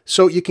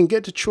 So you can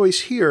get to choice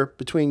here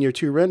between your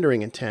two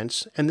rendering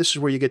intents, and this is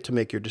where you get to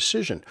make your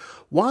decision.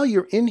 While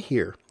you're in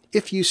here,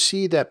 if you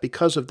see that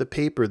because of the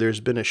paper there's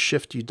been a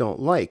shift you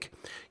don't like,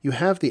 you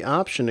have the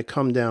option to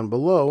come down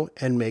below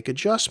and make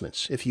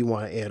adjustments. If you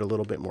want to add a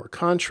little bit more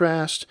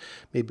contrast,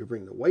 maybe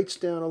bring the whites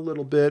down a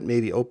little bit,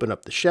 maybe open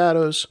up the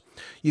shadows,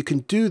 you can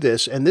do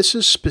this, and this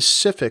is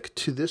specific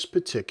to this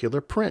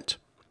particular print.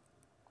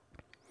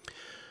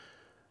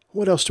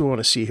 What else do we want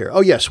to see here?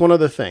 Oh yes, one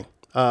other thing.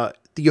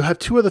 You have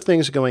two other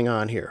things going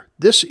on here.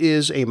 This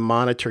is a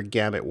monitor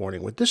gamut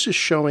warning. What this is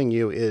showing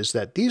you is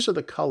that these are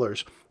the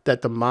colors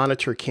that the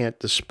monitor can't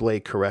display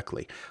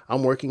correctly.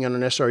 I'm working on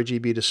an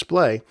sRGB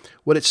display.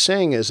 What it's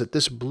saying is that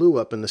this blue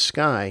up in the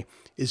sky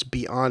is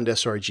beyond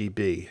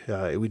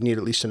sRGB. We'd need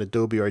at least an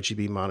Adobe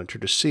RGB monitor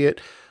to see it.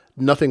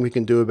 Nothing we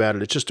can do about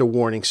it. It's just a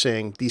warning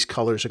saying these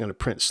colors are going to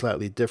print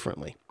slightly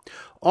differently.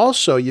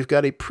 Also, you've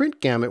got a print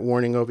gamut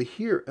warning over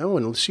here. Oh,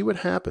 and let's see what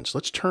happens.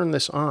 Let's turn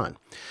this on.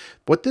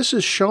 What this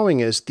is showing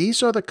is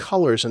these are the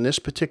colors in this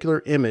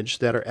particular image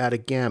that are at a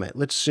gamut.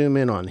 Let's zoom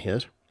in on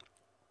his.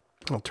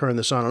 I'll turn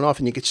this on and off,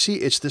 and you can see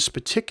it's this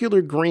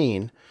particular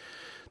green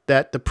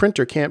that the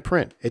printer can't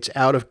print. It's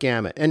out of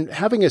gamut. And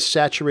having a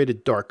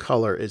saturated dark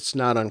color, it's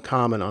not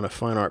uncommon on a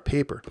fine art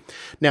paper.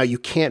 Now, you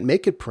can't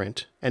make it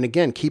print. And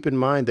again, keep in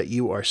mind that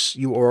you are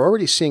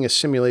already seeing a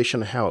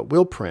simulation of how it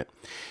will print.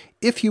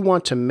 If you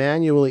want to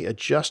manually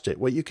adjust it,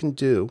 what you can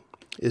do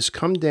is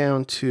come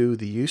down to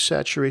the Use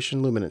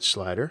Saturation Luminance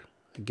slider,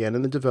 again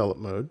in the Develop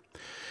mode,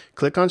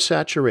 click on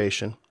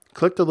Saturation,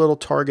 click the little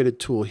targeted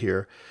tool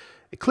here,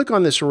 click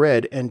on this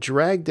red and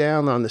drag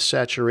down on the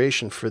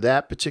saturation for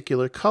that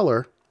particular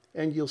color,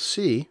 and you'll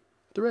see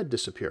the red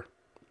disappear.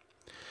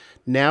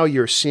 Now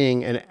you're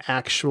seeing an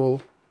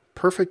actual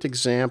perfect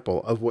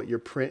example of what your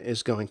print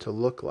is going to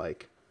look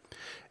like.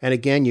 And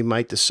again, you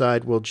might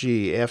decide, well,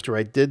 gee, after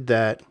I did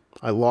that,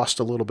 I lost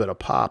a little bit of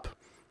pop.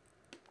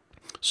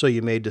 So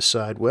you may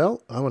decide,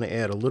 well, I want to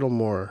add a little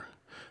more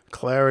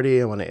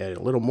clarity. I want to add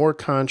a little more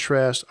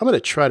contrast. I'm going to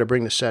try to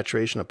bring the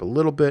saturation up a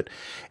little bit.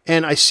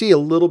 And I see a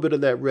little bit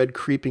of that red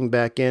creeping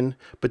back in,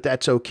 but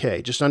that's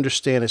okay. Just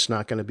understand it's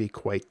not going to be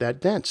quite that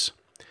dense.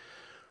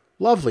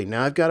 Lovely.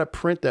 Now I've got a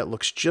print that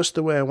looks just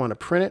the way I want to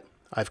print it.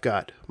 I've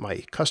got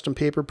my custom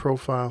paper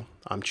profile.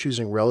 I'm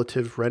choosing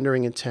relative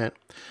rendering intent.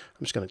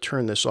 I'm just going to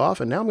turn this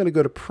off, and now I'm going to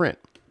go to print.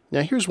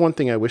 Now here's one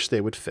thing I wish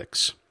they would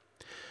fix.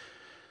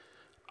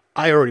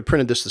 I already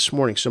printed this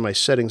morning, so my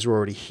settings are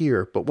already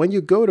here. But when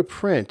you go to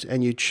print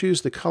and you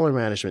choose the color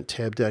management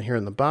tab down here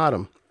on the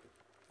bottom,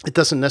 it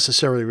doesn't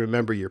necessarily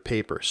remember your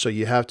paper, so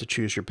you have to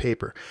choose your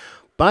paper.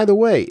 By the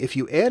way, if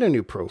you add a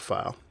new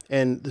profile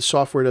and the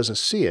software doesn't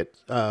see it,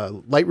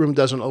 Lightroom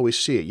doesn't always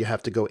see it. You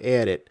have to go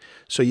add it.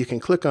 So you can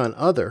click on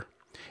Other,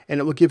 and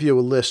it will give you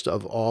a list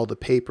of all the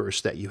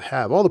papers that you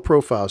have, all the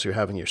profiles you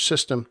have in your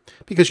system,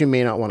 because you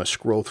may not want to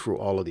scroll through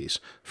all of these.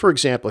 For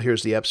example,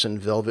 here's the Epson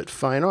Velvet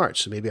Fine Art.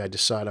 So maybe I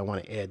decide I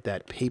want to add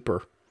that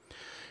paper,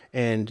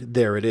 and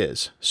there it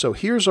is. So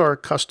here's our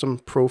custom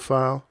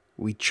profile.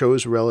 We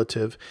chose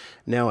relative.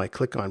 Now I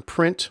click on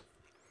Print.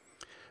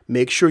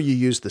 Make sure you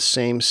use the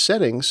same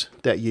settings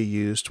that you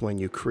used when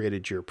you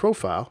created your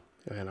profile,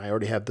 and I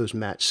already have those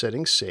match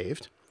settings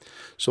saved.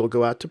 So we'll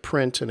go out to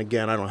print, and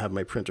again, I don't have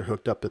my printer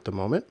hooked up at the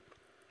moment,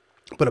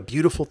 but a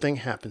beautiful thing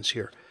happens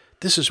here.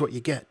 This is what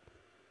you get.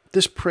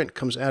 This print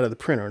comes out of the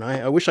printer, and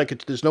I wish I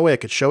could, there's no way I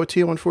could show it to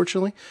you,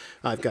 unfortunately.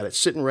 I've got it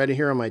sitting right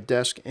here on my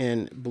desk,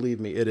 and believe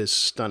me, it is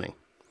stunning.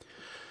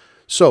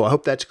 So I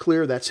hope that's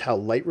clear. That's how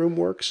Lightroom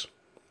works.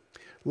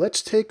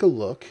 Let's take a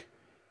look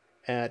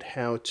at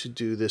how to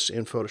do this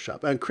in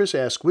Photoshop. And Chris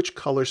asked, which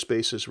color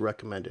space is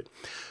recommended?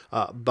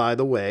 By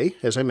the way,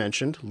 as I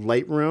mentioned,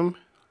 Lightroom,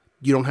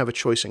 you don't have a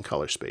choice in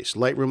color space.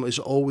 Lightroom is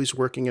always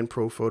working in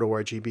Pro Photo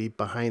RGB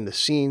behind the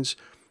scenes.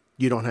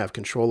 You don't have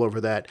control over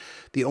that.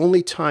 The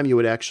only time you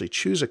would actually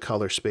choose a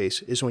color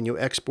space is when you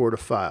export a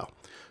file.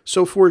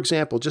 So for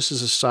example, just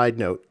as a side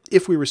note,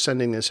 if we were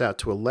sending this out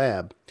to a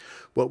lab,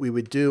 what we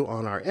would do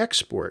on our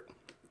export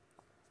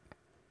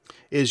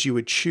is you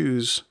would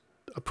choose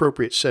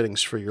appropriate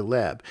settings for your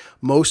lab.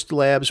 Most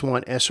labs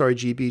want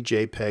sRGB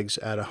JPEGs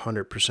at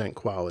 100%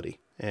 quality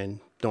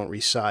and don't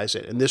resize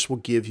it. And this will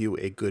give you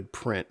a good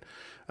print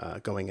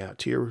going out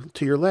to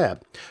your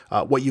lab.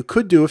 What you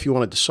could do if you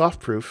wanted to soft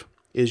proof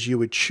is you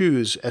would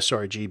choose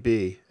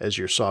sRGB as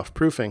your soft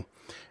proofing,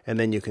 and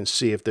then you can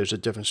see if there's a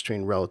difference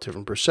between relative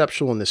and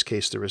perceptual. In this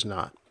case, there is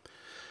not.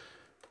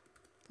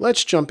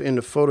 Let's jump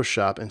into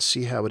Photoshop and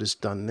see how it is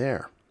done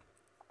there.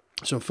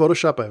 So in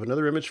Photoshop, I have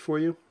another image for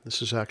you.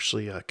 This is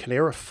actually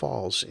Canara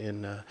Falls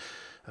in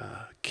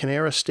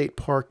Canara State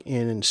Park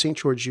in St.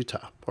 George,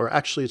 Utah. Or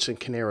actually, it's in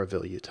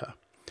Canaraville, Utah.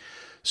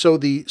 So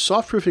the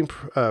soft proofing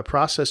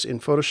process in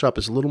Photoshop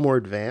is a little more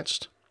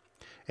advanced,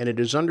 and it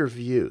is under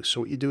View.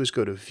 So what you do is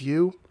go to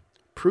View,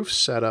 Proof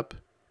Setup,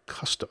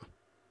 Custom.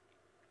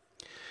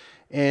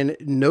 And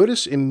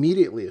notice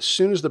immediately, as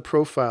soon as the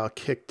profile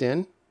kicked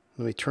in,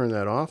 let me turn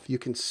that off, you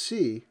can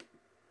see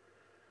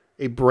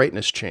a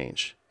brightness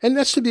change. And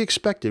that's to be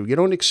expected. You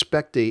don't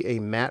expect a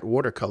matte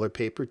watercolor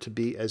paper to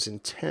be as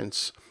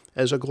intense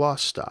as a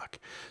gloss stock.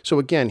 So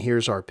again,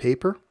 here's our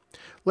paper.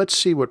 Let's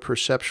see what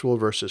perceptual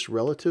versus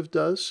relative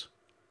does.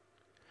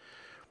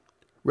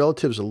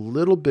 Relative's a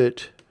little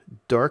bit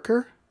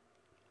darker.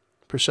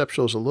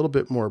 Perceptual is a little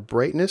bit more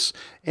brightness.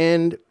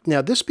 And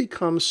now this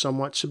becomes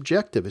somewhat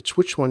subjective. It's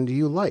which one do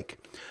you like?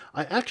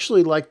 I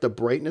actually like the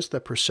brightness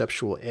that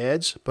perceptual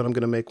adds, but I'm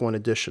going to make one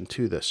addition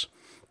to this.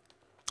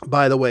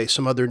 By the way,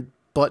 some other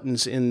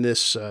buttons in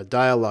this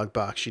dialog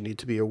box you need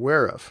to be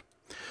aware of.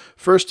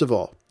 First of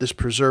all, this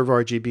preserve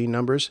RGB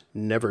numbers,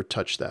 never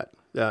touch that.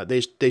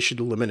 They should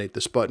eliminate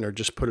this button or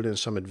just put it in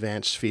some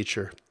advanced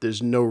feature.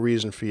 There's no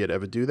reason for you to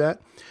ever do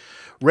that.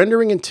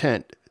 Rendering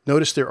intent,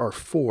 notice there are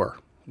 4.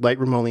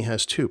 Lightroom only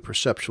has 2,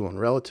 perceptual and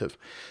relative.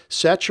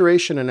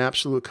 Saturation and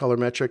absolute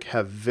colorimetric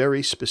have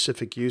very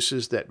specific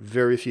uses that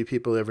very few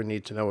people ever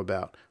need to know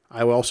about.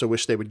 I also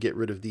wish they would get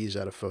rid of these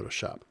out of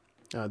Photoshop.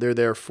 They're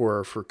there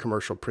for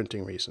commercial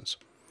printing reasons.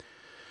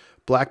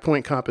 Black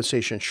point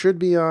compensation should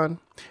be on.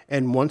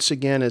 And once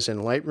again, as in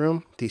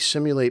Lightroom, the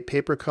simulate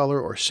paper color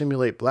or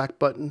simulate black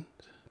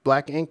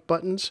ink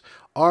buttons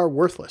are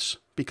worthless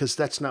because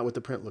that's not what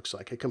the print looks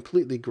like. It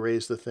completely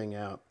grays the thing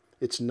out.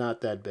 It's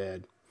not that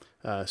bad.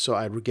 So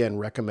I'd again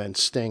recommend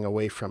staying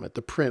away from it.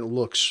 The print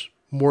looks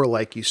more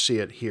like you see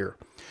it here.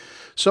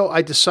 So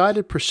I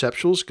decided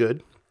perceptual is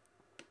good.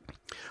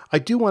 I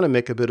do want to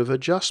make a bit of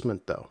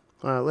adjustment though.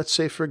 Let's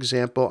say, for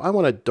example, I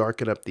want to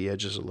darken up the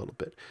edges a little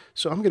bit.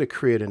 So I'm going to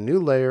create a new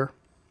layer.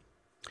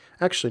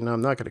 Actually, no,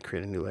 I'm not going to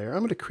create a new layer. I'm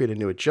going to create a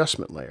new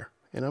adjustment layer.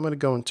 And I'm going to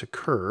go into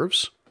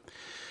Curves.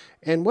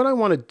 And what I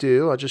want to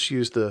do, I'll just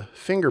use the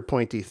finger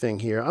pointy thing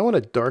here. I want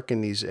to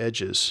darken these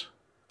edges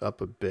up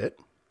a bit.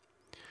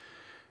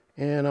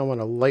 And I want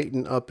to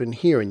lighten up in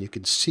here, and you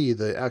can see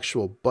the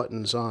actual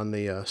buttons on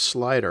the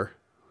slider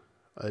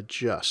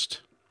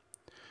adjust.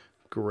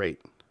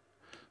 Great.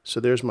 So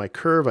there's my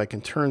curve. I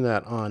can turn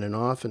that on and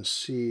off and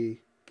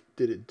see,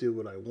 did it do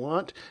what I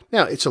want?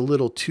 Now, it's a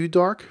little too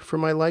dark for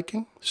my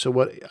liking.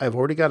 So I've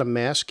already got a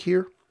mask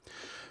here.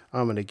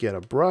 I'm going to get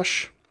a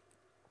brush,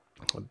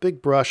 a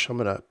big brush. I'm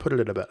going to put it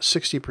at about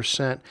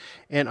 60%,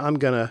 and I'm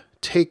going to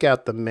take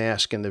out the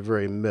mask in the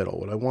very middle.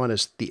 What I want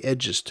is the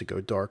edges to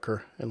go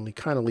darker and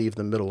kind of leave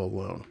the middle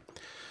alone.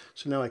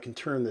 So now I can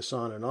turn this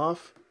on and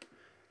off,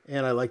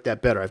 and I like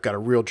that better. I've got a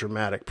real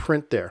dramatic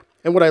print there.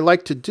 And what I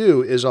like to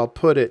do is I'll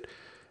put it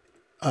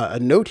a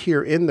note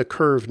here in the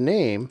curve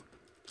name.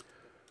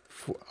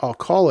 I'll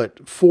call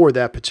it for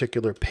that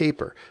particular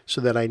paper so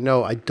that I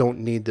know I don't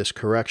need this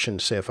correction,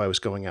 say if I was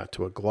going out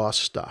to a gloss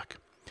stock.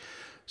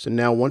 So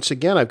now once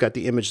again, I've got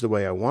the image the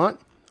way I want.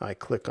 I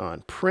click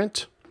on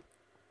print.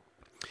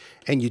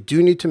 And you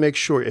do need to make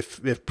sure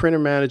if printer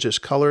manages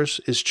colors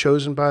is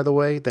chosen, by the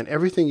way, then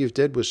everything you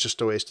did was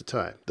just a waste of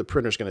time. The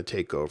printer's going to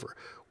take over.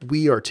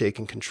 We are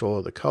taking control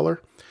of the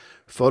color.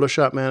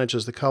 Photoshop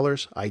manages the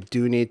colors. I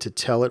do need to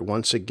tell it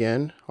once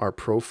again our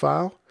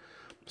profile.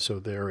 So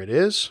there it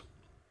is.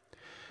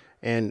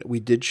 And we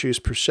did choose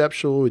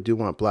perceptual. We do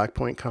want black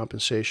point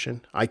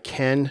compensation. I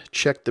can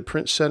check the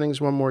print settings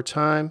one more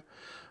time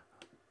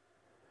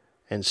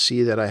and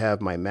see that I have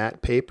my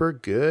matte paper.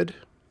 Good.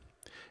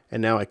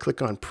 And now I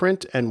click on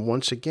print, and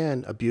once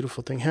again, a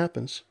beautiful thing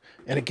happens.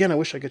 And again, I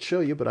wish I could show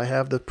you, but I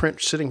have the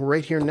print sitting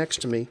right here next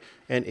to me,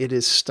 and it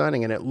is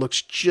stunning, and it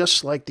looks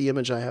just like the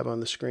image I have on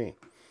the screen.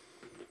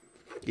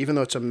 Even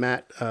though it's a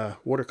matte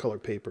watercolor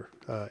paper,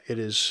 it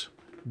is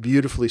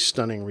beautifully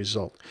stunning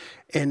result.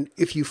 And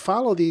if you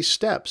follow these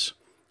steps,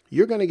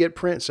 you're going to get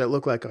prints that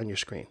look like on your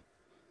screen.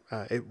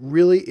 It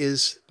really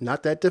is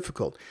not that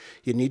difficult.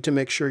 You need to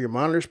make sure your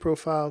monitor's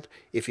profiled.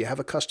 If you have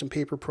a custom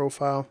paper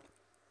profile,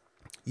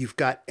 you've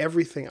got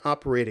everything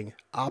operating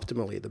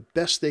optimally, the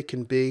best they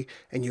can be,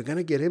 and you're going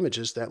to get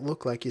images that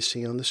look like you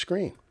see on the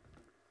screen.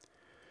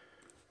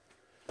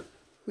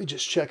 Let me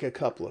just check a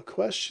couple of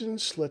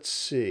questions. Let's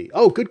see.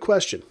 Oh, good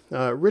question.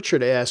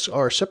 Richard asks,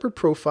 are separate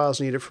profiles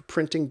needed for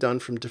printing done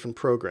from different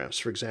programs?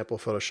 For example,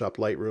 Photoshop,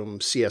 Lightroom,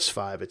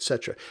 CS5,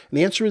 etc. And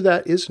the answer to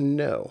that is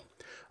no.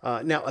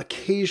 Now,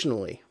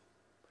 occasionally,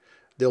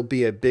 there'll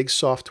be a big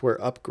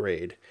software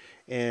upgrade,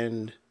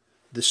 and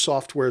the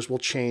softwares will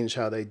change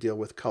how they deal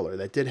with color.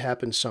 That did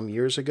happen some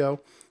years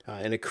ago,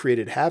 and it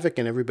created havoc,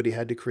 and everybody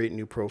had to create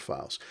new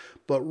profiles.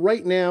 But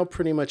right now,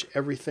 pretty much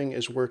everything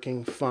is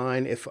working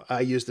fine if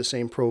I use the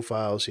same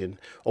profiles in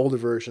older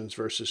versions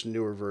versus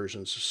newer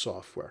versions of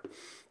software.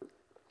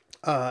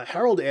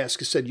 Harold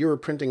asks, said, you were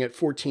printing at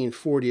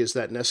 1440. Is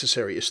that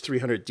necessary? Is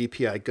 300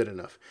 DPI good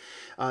enough?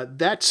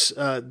 That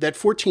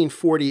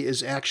 1440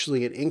 is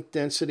actually an ink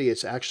density.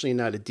 It's actually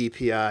not a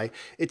DPI.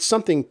 It's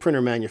something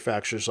printer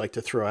manufacturers like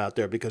to throw out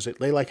there because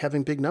they like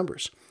having big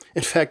numbers.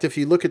 In fact, if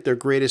you look at their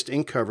greatest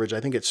ink coverage,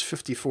 I think it's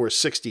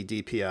 5460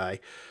 DPI,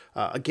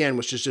 again,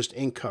 which is just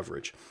ink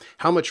coverage.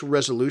 How much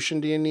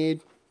resolution do you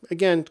need?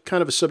 Again,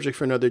 kind of a subject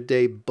for another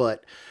day,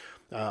 but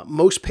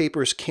most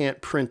papers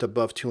can't print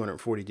above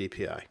 240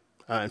 DPI.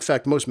 In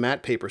fact, most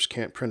matte papers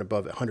can't print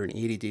above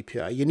 180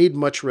 DPI. You need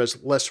much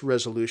less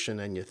resolution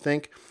than you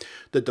think.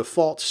 The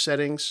default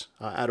settings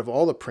out of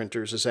all the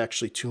printers is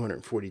actually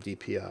 240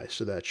 DPI,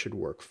 so that should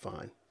work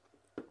fine.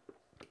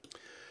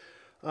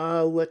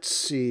 Let's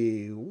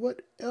see,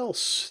 what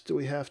else do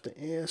we have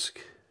to ask?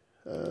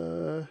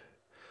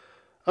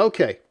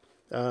 Okay.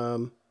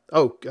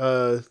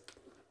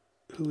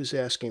 Who is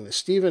asking this?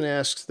 Stephen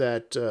asks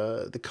that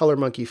the Color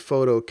Monkey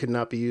photo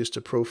cannot be used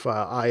to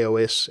profile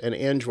iOS and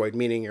Android,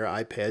 meaning your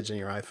iPads and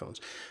your iPhones.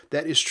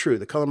 That is true.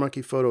 The Color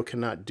Monkey photo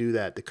cannot do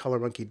that. The Color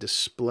Monkey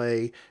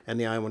Display and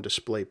the i1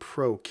 Display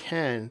Pro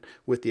can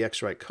with the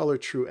X-Rite Color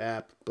True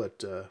app,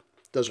 but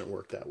doesn't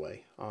work that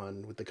way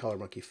with the Color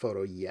Monkey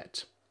photo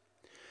yet.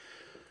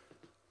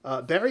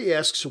 Barry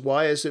asks,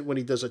 why is it when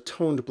he does a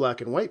toned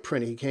black and white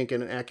print, he can't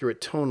get an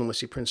accurate tone unless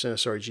he prints in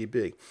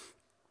sRGB?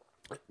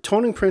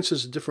 Toning prints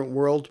is a different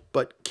world,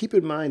 but keep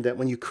in mind that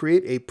when you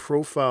create a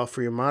profile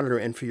for your monitor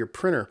and for your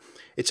printer,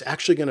 it's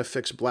actually going to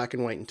fix black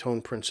and white and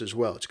tone prints as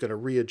well. It's going to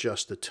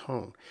readjust the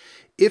tone.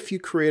 If you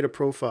create a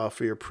profile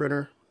for your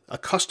printer, a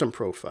custom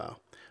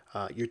profile,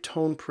 your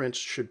tone prints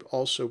should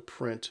also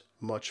print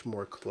much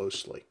more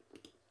closely.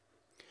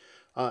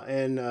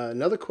 And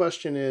another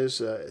question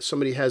is,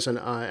 somebody has an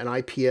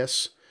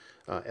IPS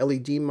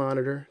LED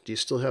monitor. Do you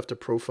still have to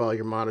profile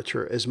your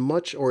monitor as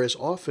much or as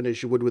often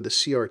as you would with a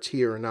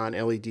CRT or a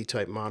non-LED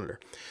type monitor?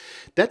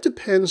 That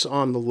depends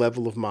on the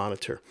level of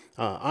monitor.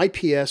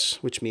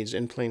 IPS, which means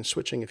in-plane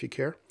switching if you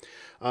care,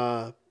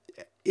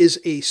 is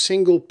a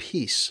single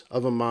piece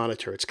of a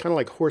monitor. It's kind of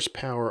like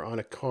horsepower on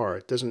a car.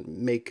 It doesn't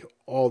make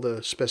all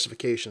the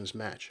specifications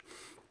match.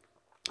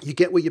 You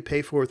get what you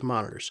pay for with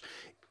monitors.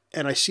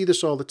 And I see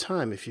this all the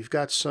time. If you've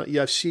got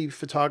I see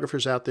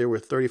photographers out there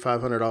with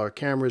 $3,500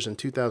 cameras and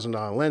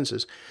 $2,000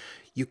 lenses.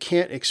 You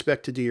can't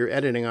expect to do your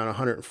editing on a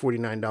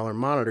 $149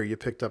 monitor you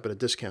picked up at a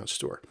discount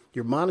store.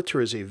 Your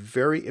monitor is a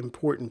very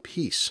important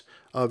piece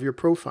of your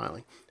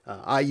profiling.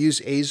 I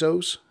use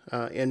AZOs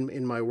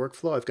in my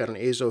workflow. I've got an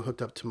AZO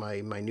hooked up to my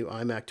new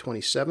iMac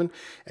 27.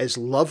 As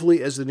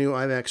lovely as the new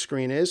iMac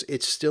screen is,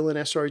 it's still an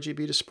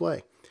sRGB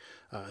display.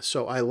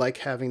 So I like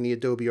having the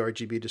Adobe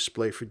RGB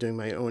display for doing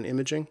my own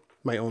imaging,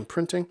 my own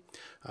printing.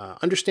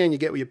 Understand you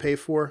get what you pay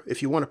for.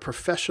 If you want a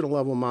professional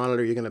level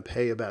monitor, you're going to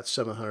pay about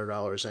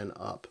 $700 and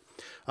up.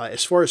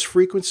 As far as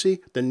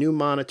frequency, the new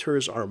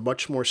monitors are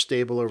much more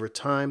stable over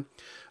time.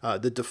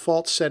 The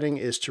default setting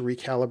is to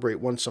recalibrate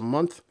once a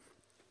month.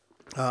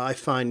 I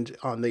find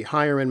on the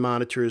higher end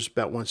monitors,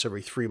 about once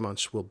every 3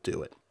 months will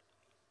do it.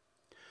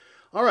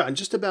 All right, I'm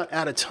just about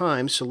out of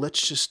time, so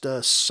let's just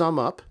sum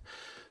up.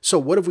 So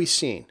what have we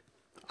seen?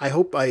 I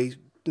hope I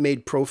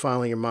made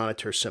profiling your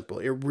monitor simple.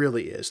 It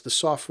really is. The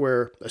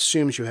software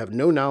assumes you have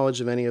no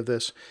knowledge of any of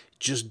this.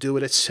 Just do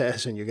what it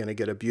says and you're going to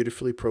get a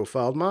beautifully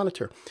profiled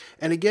monitor.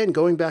 And again,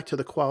 going back to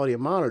the quality of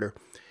monitor,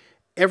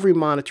 every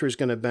monitor is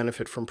going to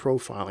benefit from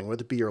profiling,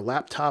 whether it be your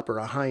laptop or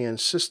a high-end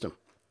system.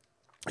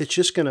 It's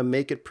just going to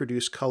make it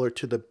produce color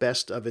to the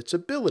best of its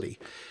ability.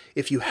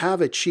 If you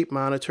have a cheap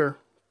monitor,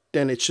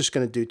 then it's just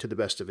going to do to the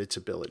best of its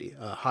ability.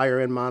 A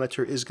higher-end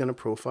monitor is going to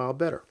profile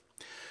better.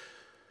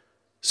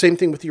 Same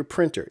thing with your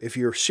printer. If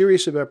you're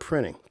serious about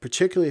printing,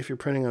 particularly if you're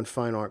printing on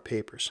fine art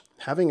papers,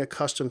 having a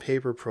custom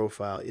paper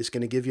profile is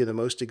going to give you the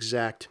most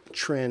exact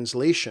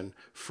translation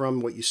from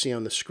what you see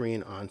on the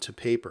screen onto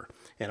paper.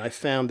 And I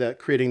found that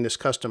creating this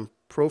custom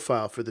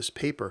profile for this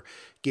paper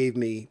gave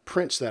me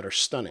prints that are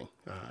stunning.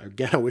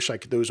 Again, I wish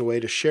there was a way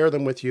to share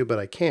them with you, but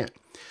I can't.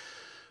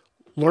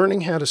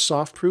 Learning how to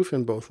soft-proof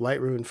in both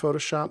Lightroom and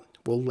Photoshop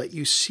will let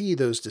you see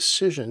those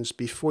decisions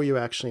before you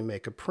actually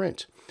make a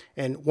print.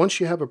 And once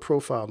you have a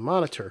profiled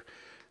monitor,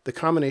 the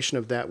combination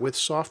of that with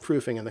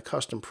soft-proofing and the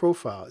custom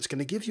profile is going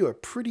to give you a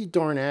pretty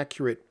darn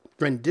accurate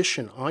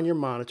rendition on your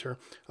monitor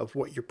of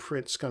what your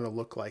print's going to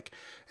look like.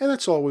 And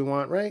that's all we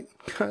want, right,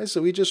 guys?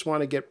 So we just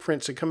want to get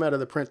prints that come out of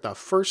the print the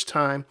first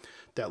time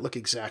that look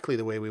exactly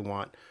the way we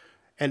want.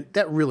 And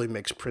that really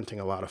makes printing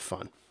a lot of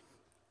fun.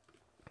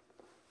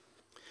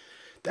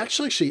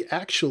 That's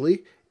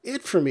actually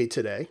it for me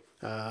today.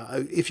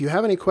 If you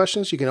have any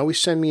questions, you can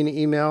always send me an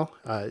email.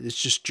 It's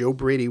just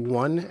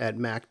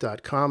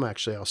joebrady1@mac.com.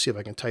 Actually, I'll see if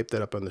I can type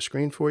that up on the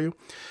screen for you.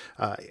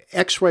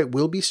 X-Rite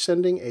will be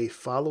sending a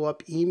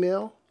follow-up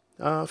email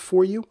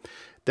for you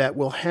that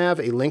will have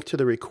a link to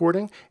the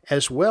recording,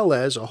 as well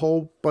as a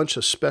whole bunch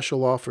of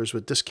special offers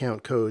with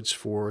discount codes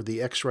for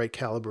the X-Rite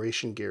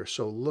calibration gear.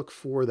 So look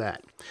for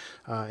that.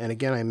 And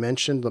again, I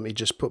mentioned, let me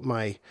just put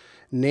my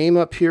name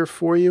up here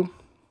for you.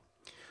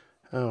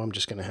 Oh, I'm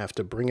just going to have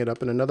to bring it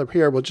up in another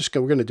here. We're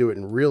going to do it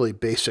in really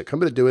basic. I'm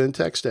going to do it in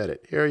text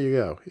edit. Here you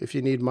go. If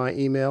you need my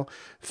email,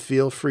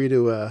 feel free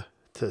to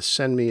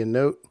send me a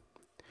note.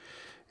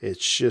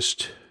 It's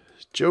just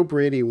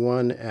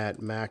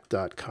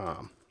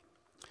joebrady1@mac.com.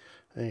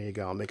 There you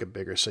go. I'll make it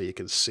bigger so you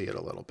can see it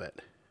a little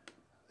bit.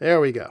 There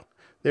we go.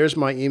 There's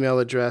my email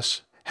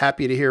address.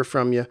 Happy to hear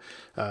from you.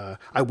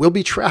 I will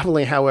be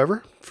traveling,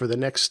 however, for the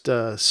next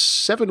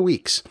 7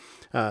 weeks.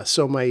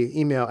 So my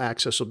email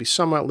access will be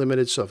somewhat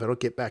limited, so if I don't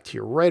get back to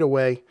you right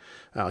away,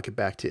 I'll get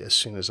back to you as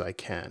soon as I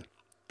can.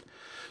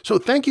 So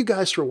thank you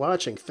guys for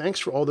watching. Thanks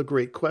for all the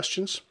great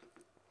questions.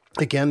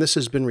 Again, this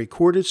has been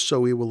recorded, so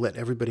we will let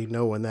everybody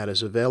know when that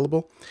is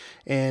available.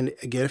 And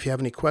again, if you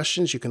have any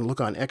questions, you can look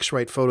on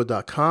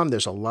xritephoto.com.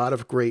 There's a lot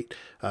of great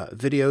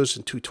videos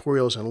and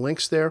tutorials and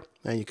links there.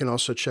 And you can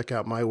also check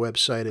out my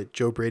website at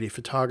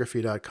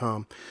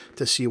joebradyphotography.com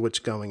to see what's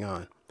going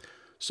on.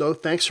 So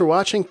thanks for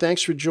watching,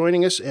 thanks for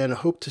joining us, and I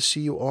hope to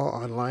see you all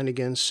online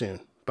again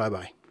soon.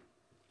 Bye-bye.